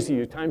trip is easy.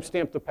 You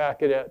timestamp the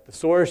packet at the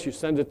source, you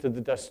send it to the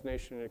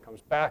destination, and it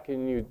comes back,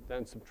 and you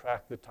then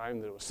subtract the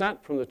time that it was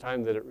sent from the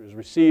time that it was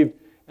received,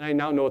 and I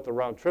now know what the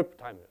round trip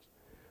time is.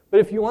 But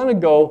if you want to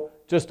go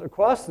just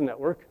across the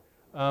network,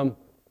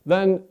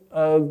 then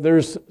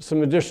there's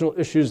some additional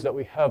issues that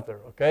we have there,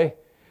 okay?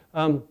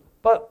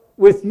 But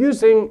with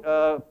using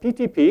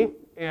PTP,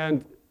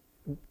 and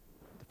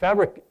the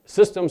Fabric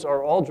systems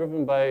are all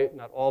driven by,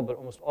 not all, but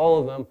almost all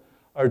of them,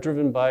 are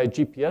driven by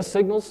GPS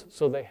signals,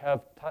 so they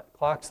have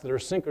clocks that are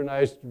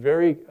synchronized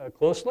very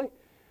closely.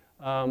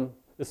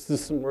 This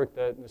is some work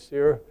that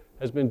Nasir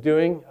has been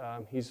doing.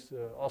 He's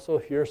also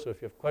here, so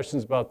if you have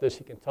questions about this,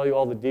 he can tell you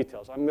all the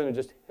details. I'm going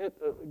to just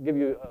give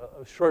you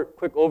a short,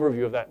 quick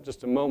overview of that in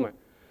just a moment.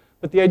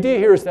 But the idea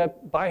here is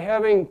that by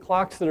having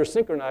clocks that are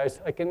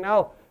synchronized, I can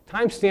now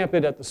timestamp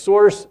it at the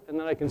source, and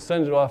then I can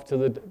send it off to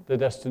the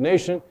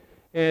destination,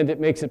 and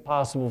it makes it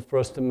possible for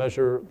us to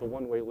measure the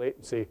one-way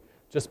latency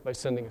just by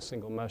sending a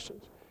single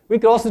message. We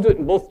could also do it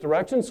in both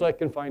directions, so I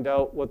can find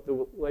out what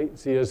the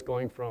latency is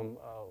going from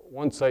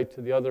one site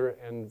to the other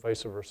and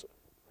vice versa.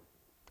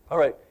 All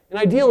right, and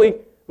ideally,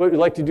 what we'd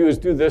like to do is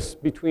do this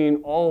between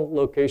all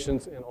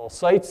locations and all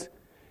sites.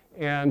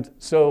 And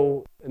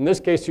so in this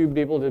case, you'd be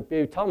able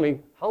to tell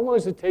me, how long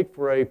does it take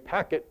for a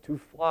packet to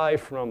fly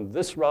from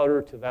this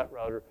router to that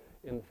router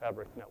in the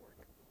Fabric network?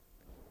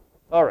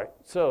 All right,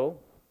 so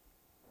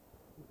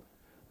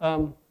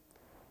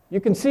you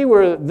can see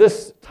where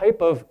this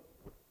type of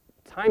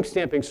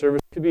timestamping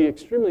service could be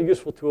extremely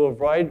useful to a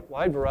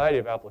wide variety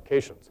of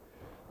applications.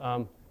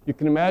 You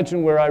can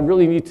imagine where I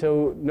really need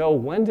to know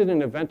when did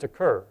an event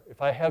occur.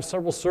 If I have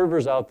several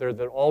servers out there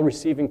that are all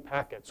receiving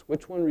packets,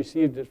 which one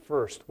received it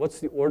first? What's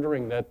the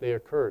ordering that they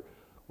occurred?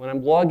 When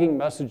I'm logging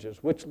messages,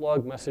 which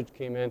log message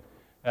came in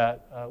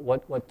at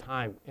what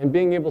time? And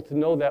being able to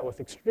know that with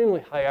extremely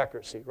high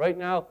accuracy. Right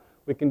now,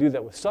 we can do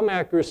that with some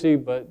accuracy,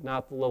 but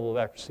not the level of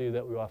accuracy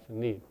that we often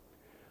need.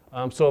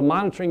 So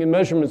monitoring and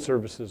measurement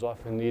services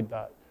often need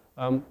that.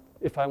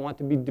 If I want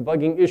to be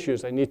debugging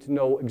issues, I need to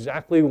know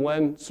exactly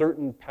when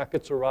certain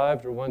packets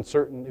arrived or when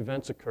certain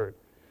events occurred.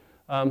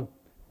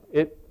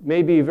 It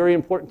may be very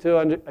important to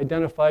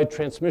identify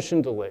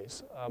transmission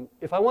delays.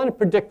 If I want to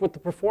predict what the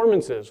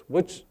performance is,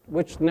 which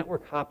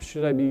network hops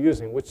should I be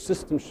using? Which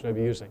systems should I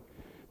be using?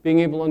 Being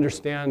able to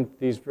understand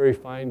these very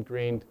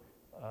fine-grained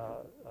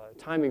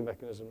timing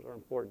mechanisms are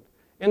important.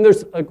 And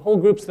there's whole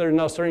groups that are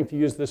now starting to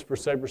use this for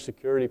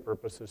cybersecurity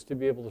purposes to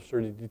be able to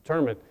sort of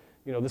determine,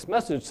 you know, this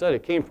message said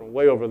it came from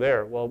way over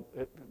there. Well,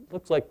 it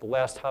looks like the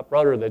last hop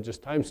router that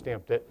just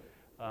timestamped it,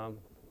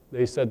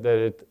 they said that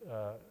it,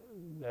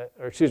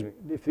 or excuse me,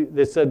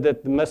 they said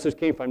that the message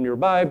came from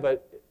nearby,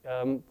 but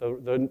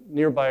the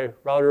nearby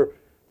router,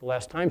 the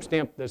last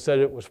timestamp, they said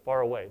it was far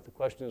away. The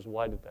question is,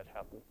 why did that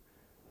happen?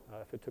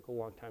 If it took a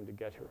long time to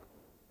get here.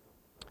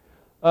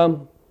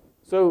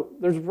 So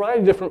there's a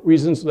variety of different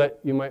reasons that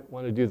you might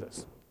want to do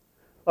this.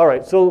 All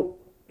right, so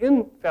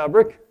in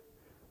Fabric,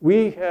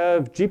 we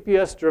have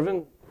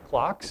GPS-driven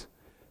clocks.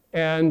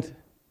 And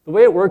the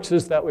way it works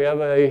is that we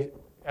have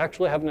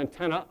actually have an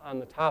antenna on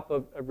the top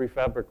of every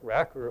Fabric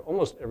rack, or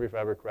almost every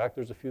Fabric rack.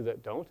 There's a few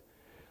that don't.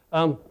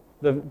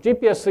 The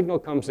GPS signal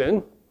comes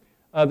in.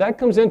 That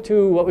comes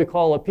into what we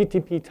call a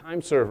PTP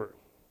time server.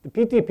 The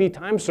PTP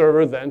time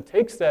server then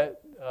takes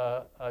that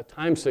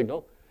time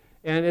signal,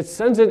 and it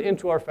sends it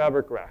into our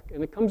Fabric rack.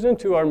 And it comes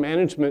into our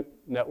management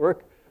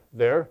network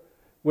there,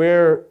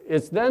 where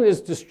it then is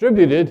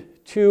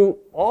distributed to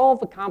all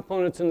the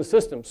components in the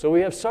system. So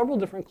we have several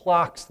different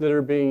clocks that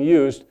are being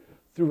used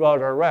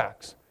throughout our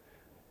racks.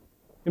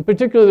 In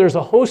particular, there's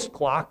a host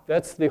clock.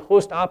 That's the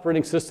host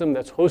operating system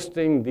that's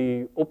hosting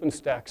the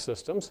OpenStack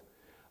systems.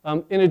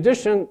 In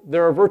addition,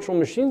 there are virtual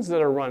machines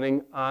that are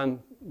running on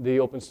the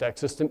OpenStack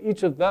system.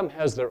 Each of them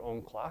has their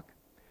own clock.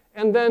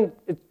 And then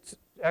it's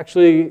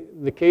actually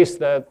the case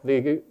that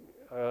the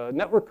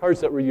network cards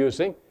that we're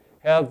using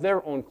have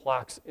their own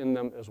clocks in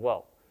them as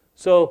well.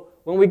 So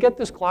when we get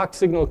this clock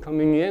signal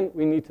coming in,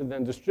 we need to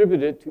then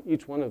distribute it to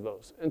each one of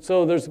those. And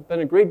so there's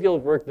been a great deal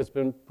of work that's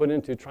been put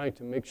into trying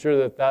to make sure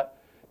that that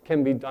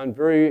can be done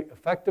very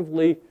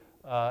effectively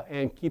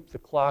and keep the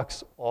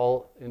clocks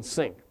all in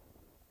sync.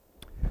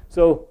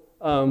 So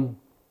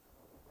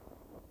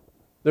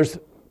this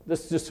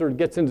just sort of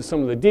gets into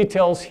some of the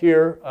details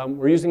here.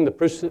 We're using the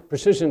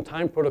Precision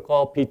Time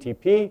Protocol,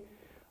 PTP.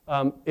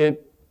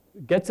 It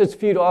gets its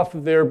feed off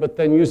of there, but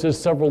then uses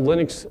several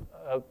Linux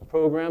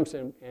programs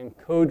and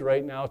code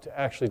right now to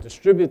actually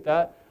distribute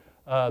that.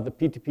 The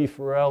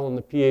PTP4L and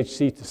the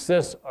PHC to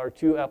sys are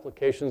two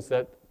applications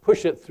that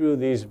push it through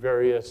these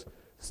various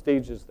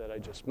stages that I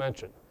just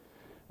mentioned.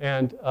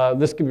 And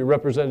this can be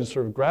represented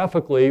sort of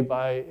graphically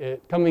by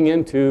it coming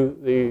into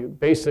the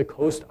basic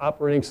host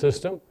operating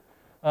system.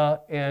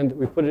 And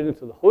we put it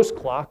into the host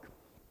clock.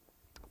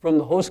 From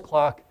the host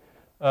clock,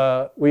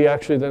 we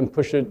actually then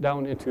push it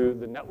down into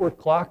the network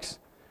clocks.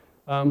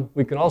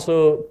 We can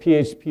also,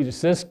 PHP to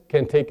sys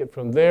can take it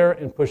from there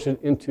and push it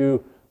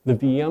into the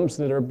VMs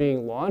that are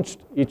being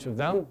launched. Each of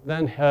them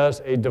then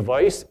has a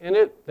device in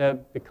it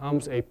that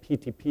becomes a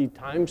PTP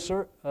time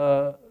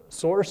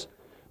source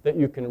that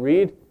you can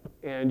read,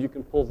 and you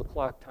can pull the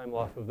clock time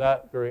off of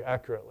that very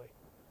accurately.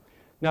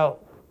 Now,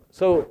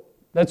 so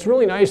that's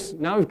really nice.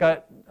 Now we've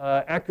got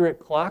accurate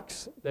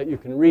clocks that you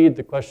can read.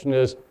 The question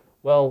is,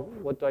 well,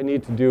 what do I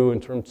need to do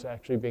in terms of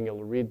actually being able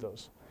to read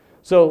those?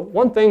 So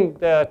one thing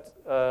that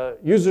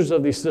users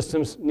of these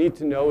systems need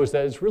to know is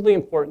that it's really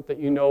important that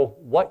you know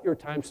what you're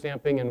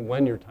timestamping and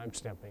when you're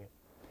timestamping it.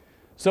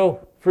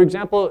 So for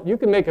example, you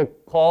can make a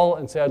call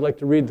and say, I'd like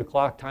to read the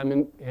clock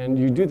time, and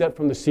you do that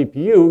from the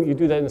CPU. You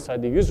do that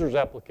inside the user's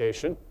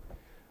application.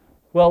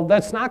 Well,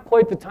 that's not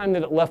quite the time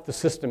that it left the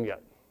system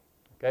yet.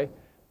 Okay?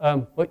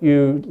 What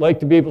you'd like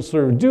to be able to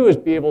sort of do is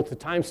be able to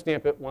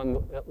timestamp it when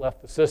it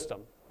left the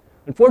system.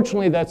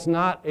 Unfortunately, that's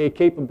not a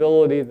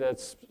capability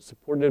that's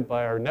supported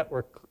by our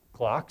network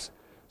clocks,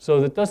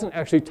 so that doesn't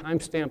actually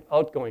timestamp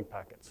outgoing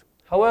packets.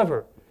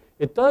 However,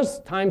 it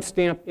does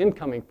timestamp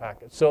incoming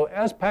packets. So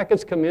as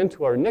packets come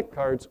into our NIC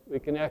cards, we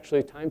can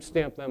actually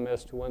timestamp them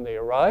as to when they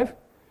arrive.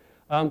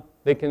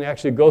 They can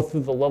actually go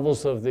through the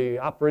levels of the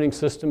operating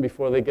system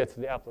before they get to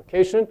the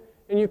application,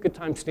 and you could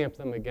timestamp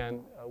them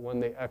again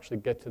when they actually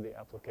get to the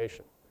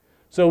application.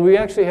 So we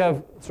actually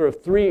have sort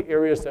of three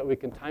areas that we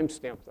can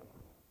timestamp them.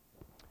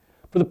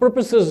 For the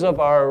purposes of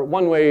our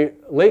one-way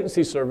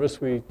latency service,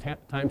 we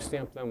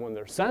timestamp them when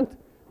they're sent,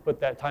 put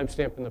that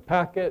timestamp in the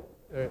packet,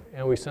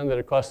 and we send it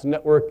across the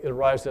network. It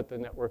arrives at the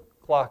network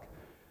clock,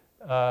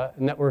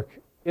 network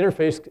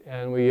interface,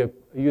 and we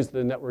use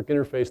the network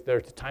interface there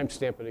to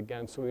timestamp it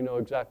again so we know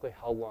exactly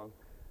how long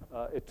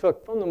it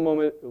took from the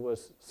moment it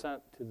was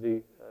sent to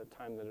the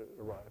time that it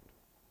arrived.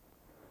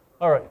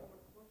 All right.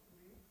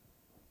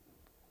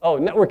 Oh,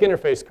 network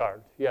interface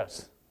card,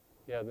 yes.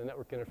 Yeah, the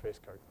network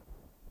interface card.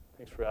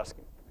 Thanks for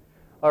asking.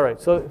 All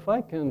right, so if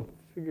I can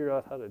figure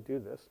out how to do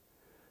this.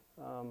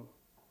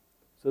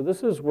 So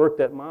this is work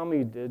that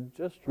Mommy did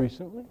just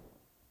recently.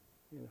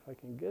 And if I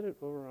can get it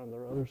over on the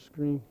other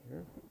screen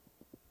here.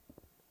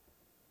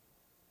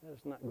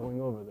 That's not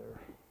going over there.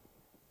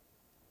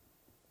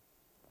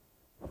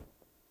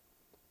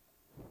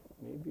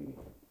 Maybe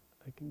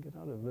I can get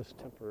out of this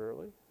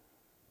temporarily.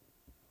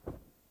 There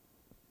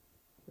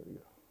we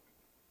go.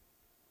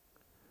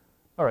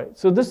 All right,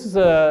 so this is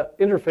an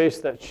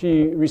interface that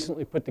she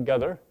recently put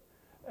together.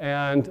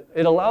 And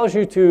it allows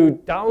you to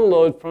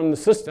download from the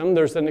system.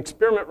 There's an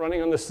experiment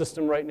running on the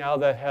system right now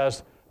that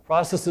has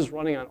processes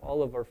running on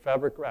all of our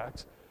Fabric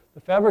racks.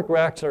 The Fabric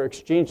racks are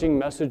exchanging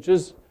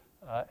messages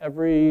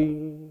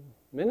every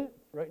minute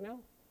right now,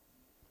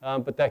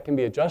 but that can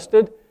be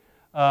adjusted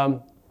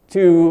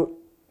to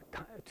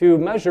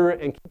measure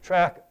and keep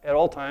track at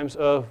all times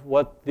of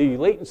what the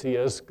latency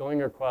is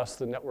going across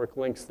the network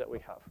links that we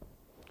have.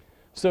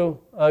 So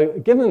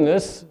given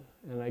this,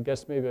 and I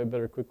guess maybe I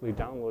better quickly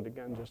download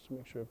again just to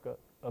make sure I've got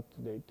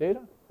up-to-date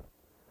data.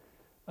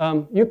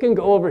 You can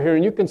go over here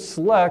and you can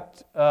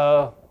select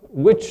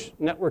which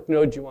network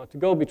node you want to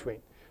go between.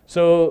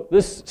 So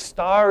this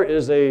star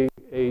is a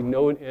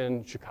node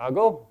in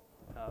Chicago,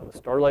 the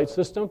Starlight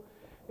system,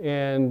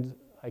 and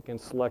I can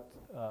select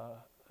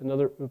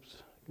another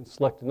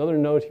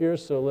node here.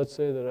 So let's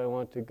say that I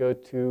want to go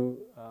to,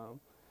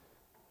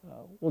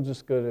 we'll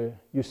just go to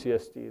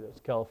UCSD, that's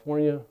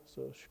California.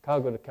 So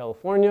Chicago to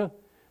California.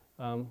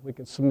 We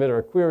can submit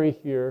our query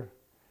here,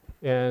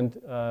 and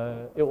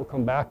it will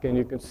come back, and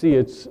you can see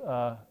it's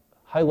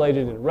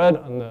highlighted in red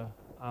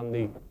on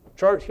the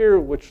chart here,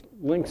 which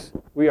links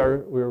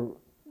we're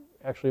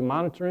actually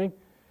monitoring.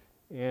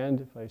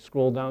 And if I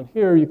scroll down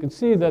here, you can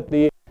see that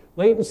the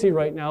latency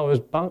right now is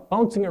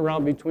bouncing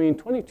around between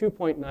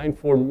 22.94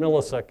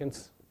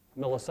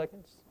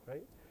 milliseconds,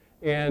 right,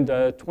 and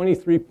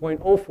 23.04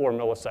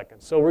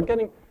 milliseconds. So we're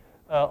getting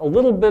a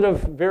little bit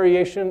of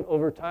variation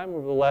over time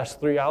over the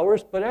last 3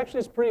 hours, but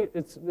actually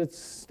it's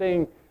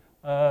staying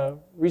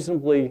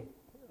reasonably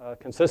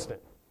consistent.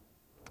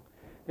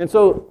 And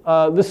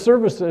so this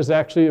service is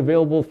actually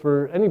available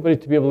for anybody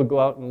to be able to go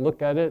out and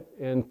look at it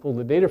and pull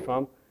the data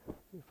from.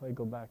 If I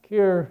go back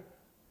here,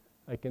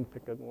 I can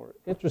pick a more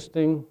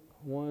interesting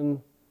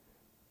one.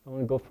 I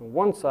want to go from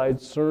one side,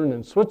 CERN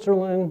in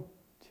Switzerland,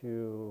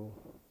 to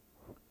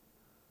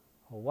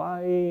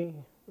Hawaii.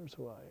 Where's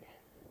Hawaii?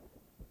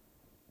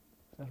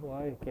 Is that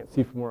Hawaii? I can't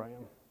see from where I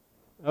am.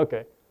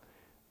 Okay.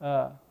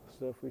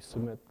 So if we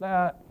submit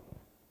that,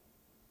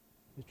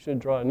 It should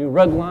draw a new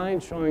red line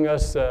showing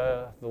us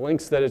the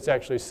links that it's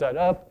actually set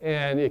up,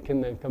 and it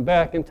can then come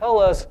back and tell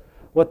us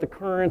what the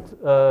current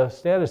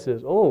status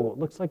is. Oh, it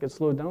looks like it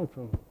slowed down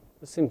from,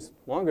 this seems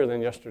longer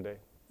than yesterday.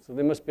 So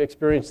they must be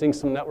experiencing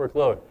some network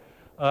load.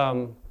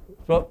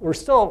 But we're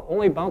still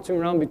only bouncing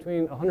around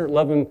between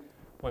 111.14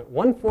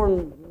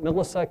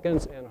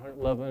 milliseconds and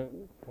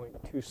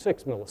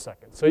 111.26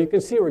 milliseconds. So you can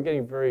see we're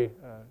getting very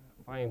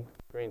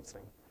fine-grained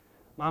thing.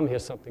 Mom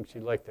has something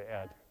she'd like to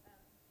add.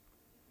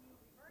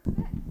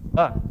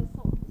 The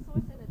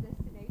source and the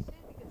destination,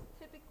 because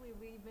typically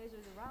we measure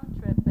the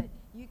round trip, but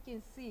you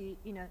can see,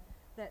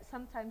 that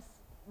sometimes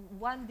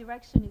one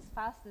direction is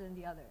faster than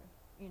the other,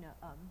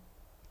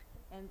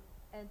 and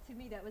to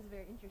me that was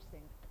very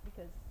interesting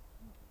because.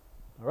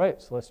 All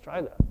right, so let's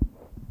try that.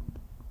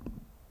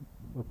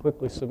 We'll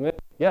quickly submit.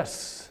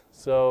 Yes,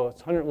 so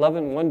it's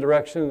 111 in one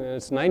direction and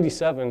it's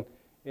 97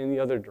 in the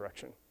other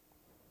direction,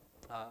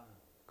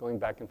 going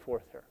back and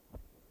forth here.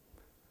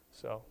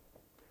 So.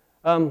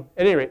 At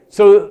any rate,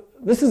 so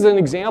this is an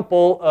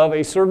example of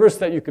a service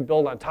that you could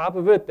build on top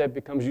of it that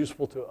becomes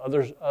useful to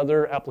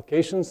other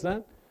applications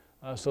then,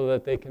 so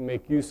that they can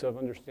make use of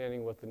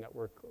understanding what the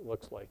network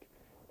looks like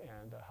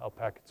and how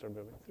packets are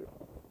moving through.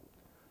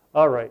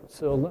 All right,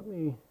 so let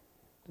me,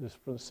 just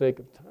for the sake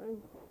of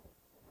time.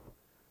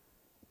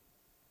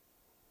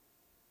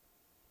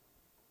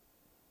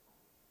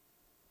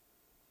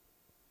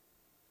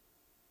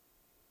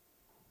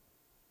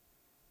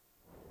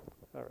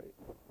 All right.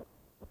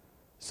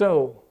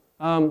 So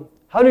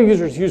how do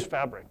users use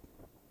Fabric?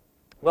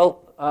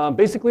 Well,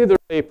 basically, there's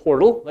a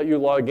portal that you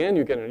log in.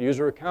 You get a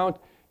user account.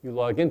 You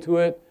log into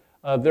it.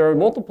 There are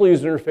multiple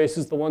user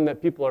interfaces. The one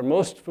that people are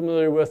most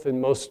familiar with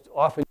and most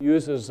often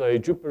use is a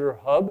Jupyter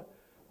Hub.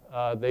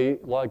 They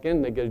log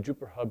in. They get a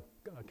Jupyter Hub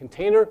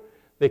container.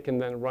 They can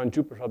then run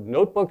Jupyter Hub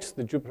notebooks.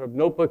 The Jupyter Hub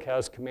notebook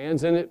has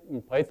commands in it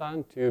in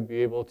Python to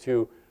be able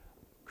to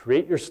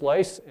create your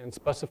slice and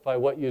specify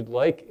what you'd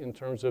like in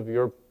terms of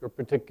your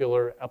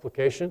particular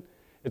application.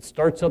 It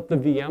starts up the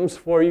VMs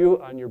for you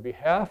on your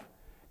behalf.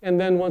 And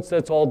then once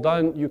that's all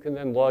done, you can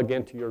then log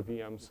into your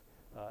VMs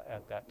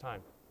at that time.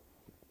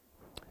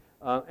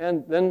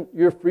 And then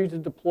you're free to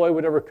deploy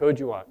whatever code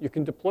you want. You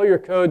can deploy your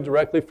code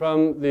directly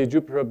from the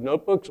Jupyter Hub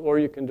notebooks, or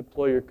you can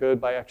deploy your code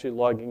by actually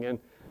logging in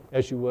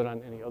as you would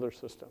on any other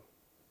system.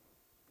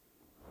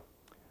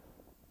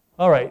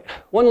 All right,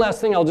 one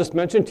last thing I'll just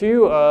mention to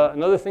you.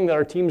 Another thing that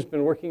our team's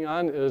been working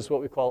on is what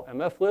we call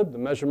MFlib, the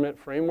Measurement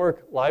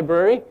Framework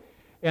Library.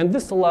 And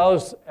this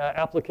allows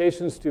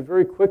applications to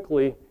very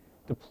quickly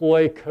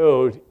deploy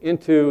code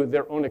into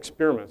their own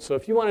experiments. So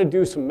if you want to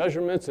do some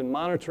measurements and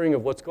monitoring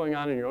of what's going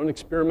on in your own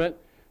experiment,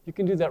 you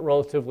can do that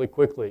relatively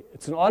quickly.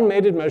 It's an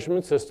automated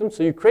measurement system.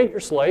 So you create your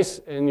slice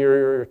in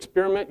your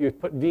experiment. You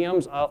put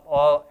VMs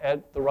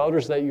at the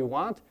routers that you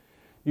want.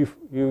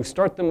 You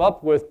start them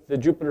up with the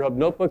Jupyter Hub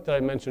notebook that I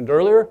mentioned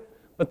earlier.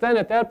 But then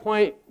at that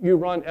point, you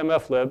run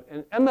MFlib.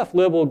 And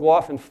MFlib will go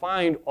off and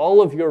find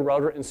all of your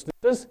router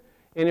instances.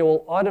 And it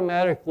will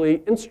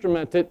automatically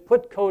instrument it,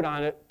 put code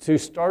on it to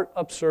start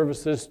up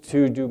services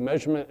to do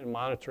measurement and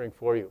monitoring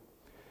for you.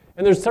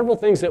 And there's several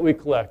things that we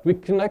collect. We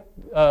collect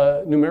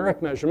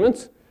numeric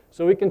measurements.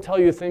 So we can tell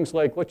you things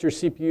like what's your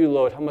CPU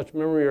load, how much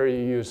memory are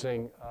you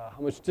using, how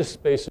much disk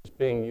space is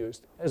being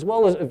used, as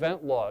well as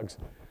event logs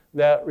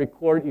that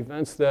record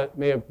events that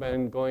may have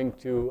been going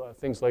to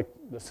things like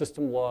the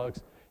system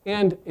logs.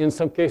 And in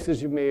some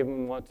cases, you may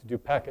even want to do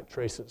packet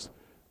traces.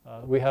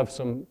 We have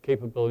some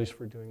capabilities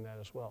for doing that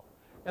as well.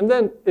 And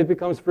then it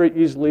becomes very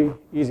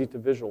easy to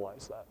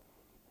visualize that.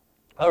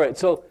 All right,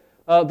 so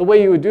the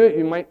way you would do it,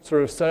 you might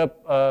sort of set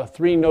up a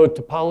 3-node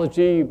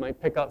topology. You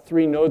might pick out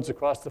 3 nodes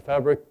across the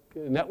Fabric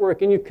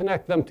network, and you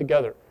connect them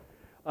together.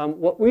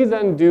 What we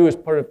then do as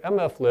part of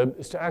MFlib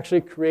is to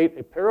actually create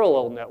a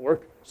parallel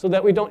network so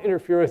that we don't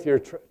interfere with your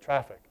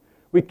traffic.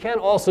 We can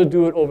also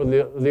do it over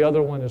the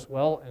other one as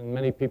well, and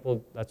many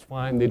people, that's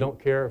fine. They don't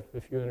care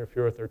if you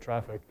interfere with their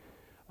traffic.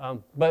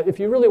 But if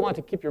you really want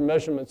to keep your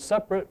measurements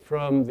separate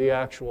from the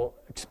actual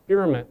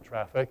experiment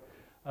traffic,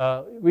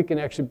 we can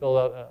actually build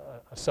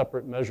out a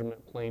separate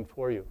measurement plane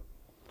for you.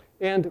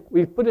 And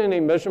we put in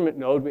a measurement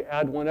node. We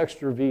add one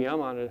extra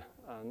VM on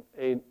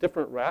a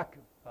different rack.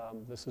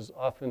 This is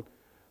often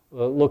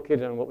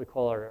located on what we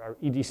call our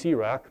EDC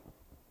rack.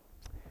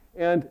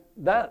 And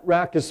that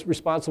rack is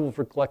responsible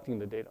for collecting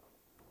the data.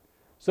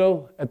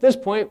 So at this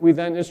point, we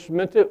then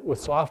instrument it with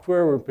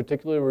software. In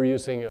particular, we're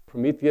using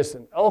Prometheus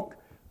and Elk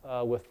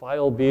with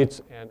file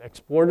beats and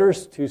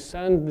exporters to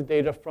send the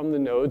data from the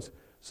nodes.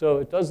 So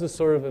it does this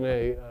sort of in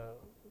a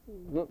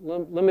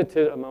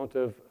limited amount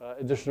of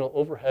additional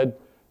overhead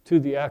to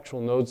the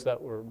actual nodes that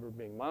were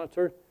being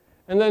monitored.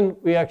 And then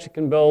we actually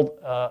can build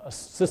a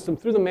system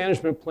through the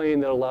management plane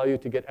that allow you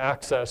to get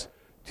access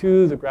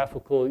to the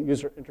graphical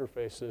user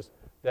interfaces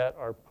that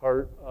are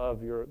part of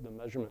the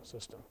measurement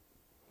system.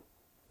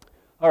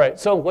 All right,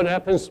 so what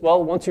happens?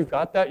 Well, once you've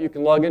got that, you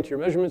can log into your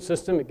measurement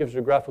system. It gives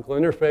you a graphical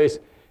interface.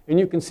 And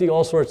you can see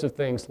all sorts of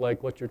things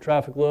like what's your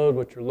traffic load,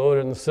 what's your load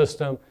in the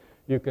system.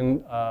 You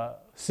can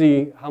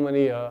see how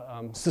many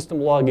system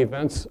log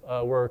events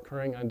were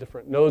occurring on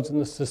different nodes in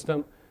the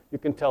system. You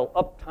can tell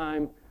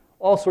uptime,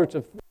 all sorts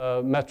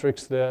of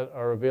metrics that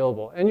are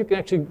available. And you can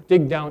actually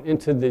dig down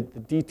into the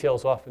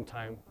details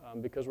oftentimes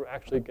because we're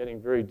actually getting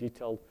very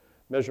detailed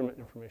measurement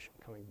information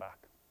coming back.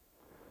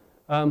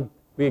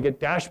 We get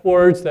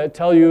dashboards that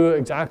tell you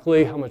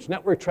exactly how much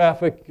network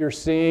traffic you're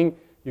seeing.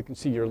 You can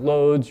see your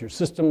loads, your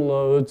system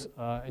loads,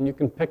 and you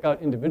can pick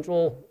out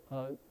individual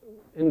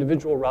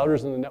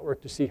routers in the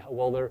network to see how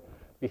well they're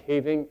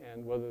behaving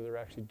and whether they're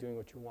actually doing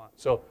what you want.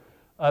 So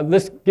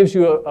this gives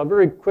you a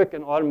very quick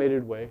and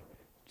automated way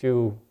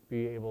to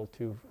be able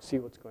to see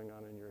what's going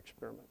on in your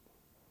experiment.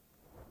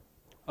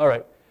 All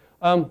right.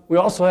 We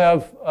also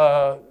have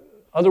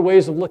other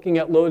ways of looking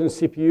at load and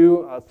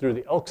CPU through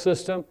the ELK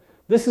system.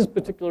 This is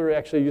particularly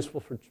actually useful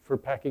for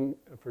tracking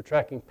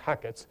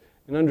packets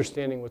and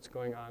understanding what's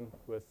going on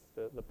with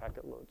the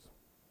packet loads.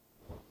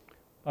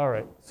 All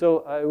right, so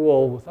I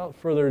will, without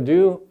further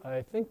ado,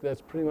 I think that's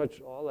pretty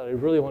much all that I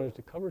really wanted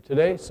to cover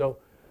today. So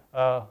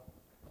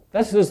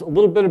that's just a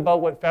little bit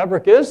about what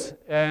Fabric is,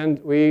 and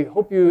we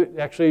hope you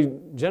actually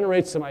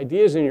generate some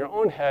ideas in your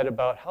own head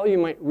about how you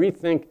might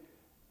rethink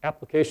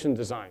application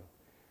design.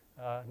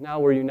 Now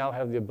where you now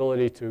have the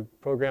ability to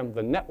program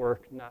the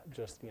network, not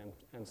just the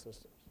end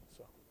systems.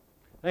 So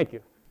thank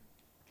you.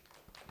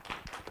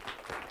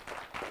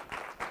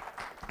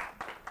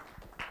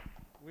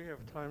 We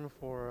have time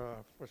for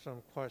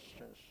some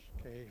questions.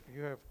 Okay, if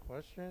you have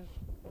questions.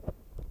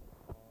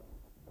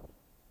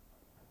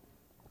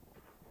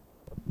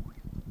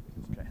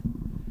 Okay.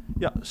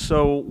 Yeah,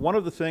 so one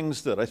of the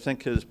things that I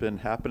think has been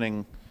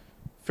happening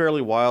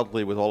fairly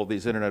wildly with all of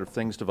these Internet of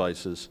Things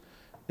devices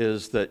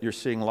is that you're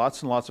seeing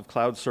lots and lots of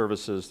cloud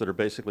services that are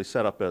basically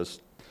set up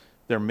as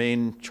their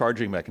main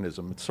charging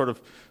mechanism. It's sort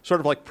of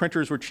like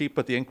printers were cheap,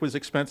 but the ink was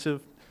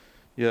expensive.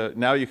 Yeah,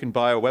 now you can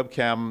buy a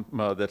webcam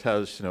that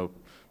has,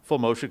 full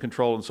motion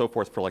control and so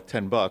forth for like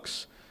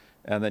 $10,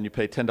 and then you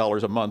pay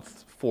 $10 a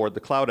month for the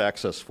cloud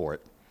access for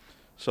it.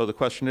 So the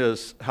question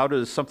is, how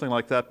does something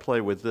like that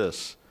play with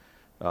this?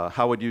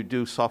 How would you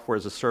do software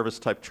as a service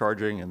type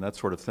charging and that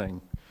sort of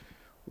thing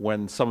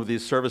when some of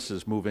these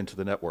services move into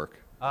the network?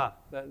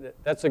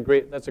 That's a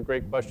great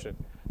question.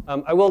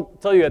 I will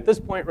tell you at this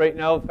point right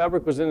now,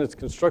 Fabric was in its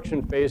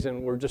construction phase,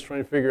 and we're just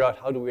trying to figure out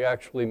how do we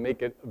actually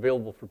make it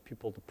available for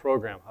people to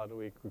program. How do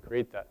we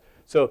create that?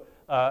 So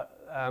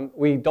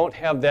we don't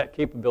have that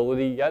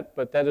capability yet,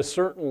 but that is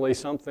certainly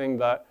something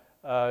that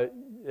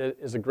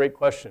is a great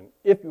question.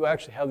 If you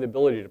actually have the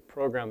ability to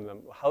program them,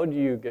 how do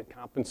you get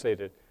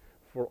compensated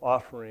for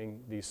offering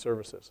these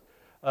services?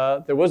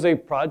 There was a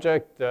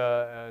project,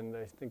 and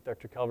I think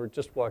Dr. Calvert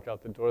just walked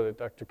out the door, that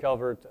Dr.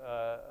 Calvert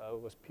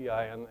was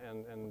PI,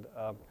 and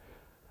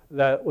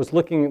that was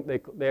looking,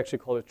 they actually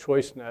called it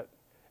ChoiceNet,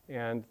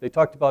 and they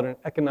talked about an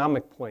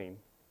economic plane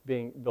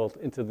being built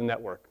into the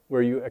network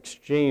where you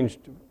exchanged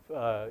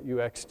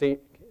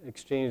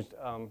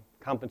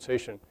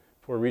compensation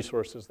for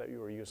resources that you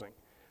were using.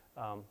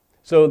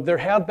 So there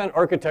have been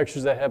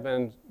architectures that have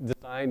been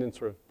designed and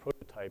sort of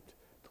prototyped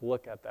to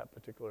look at that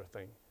particular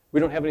thing. We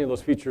don't have any of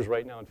those features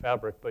right now in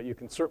Fabric, but you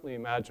can certainly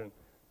imagine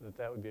that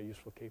that would be a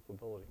useful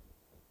capability.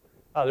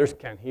 There's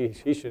Ken.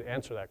 He should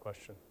answer that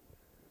question.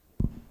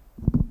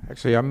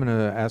 Actually, I'm going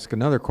to ask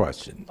another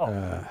question.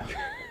 Oh.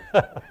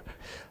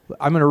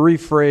 I'm going to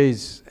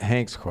rephrase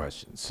Hank's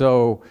question.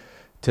 So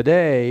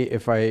today,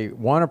 if I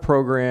want to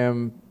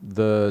program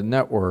the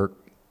network,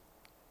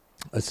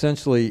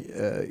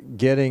 essentially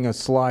getting a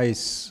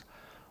slice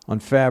on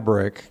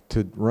Fabric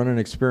to run an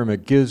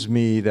experiment gives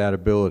me that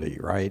ability,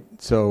 right?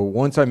 So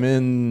once I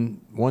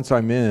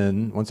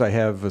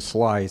have a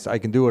slice, I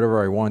can do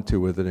whatever I want to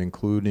with it,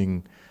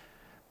 including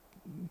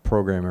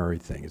program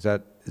everything. Is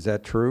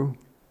that true?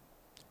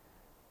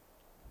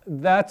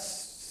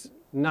 That's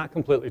not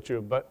completely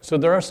true, but so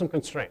there are some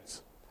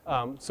constraints.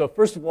 So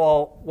first of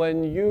all,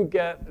 when you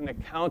get an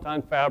account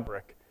on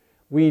Fabric,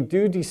 we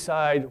do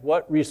decide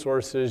what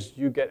resources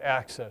you get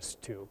access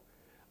to.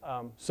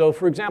 So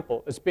for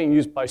example, it's being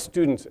used by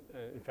students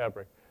in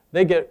Fabric.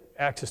 They get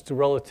access to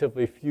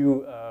relatively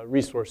few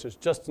resources,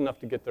 just enough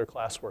to get their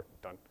classwork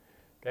done.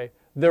 Okay?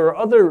 There are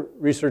other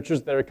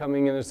researchers that are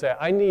coming in and say,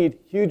 I need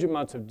huge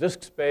amounts of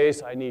disk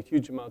space, I need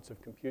huge amounts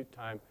of compute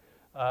time.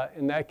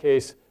 In that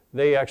case,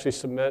 they actually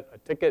submit a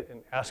ticket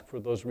and ask for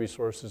those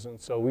resources. And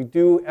so we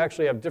do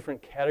actually have different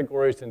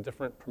categories and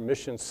different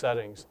permission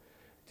settings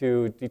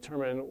to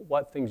determine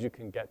what things you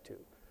can get to.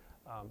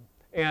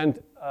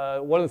 And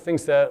one of the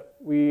things that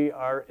we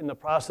are in the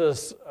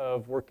process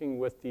of working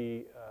with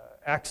the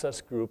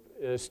access group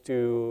is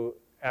to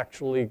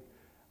actually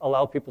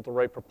allow people to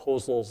write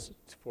proposals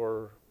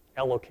for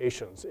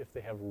allocations if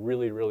they have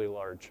really, really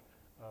large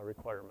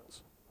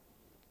requirements.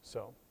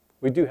 So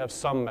we do have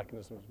some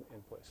mechanisms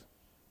in place.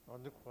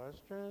 Other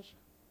questions?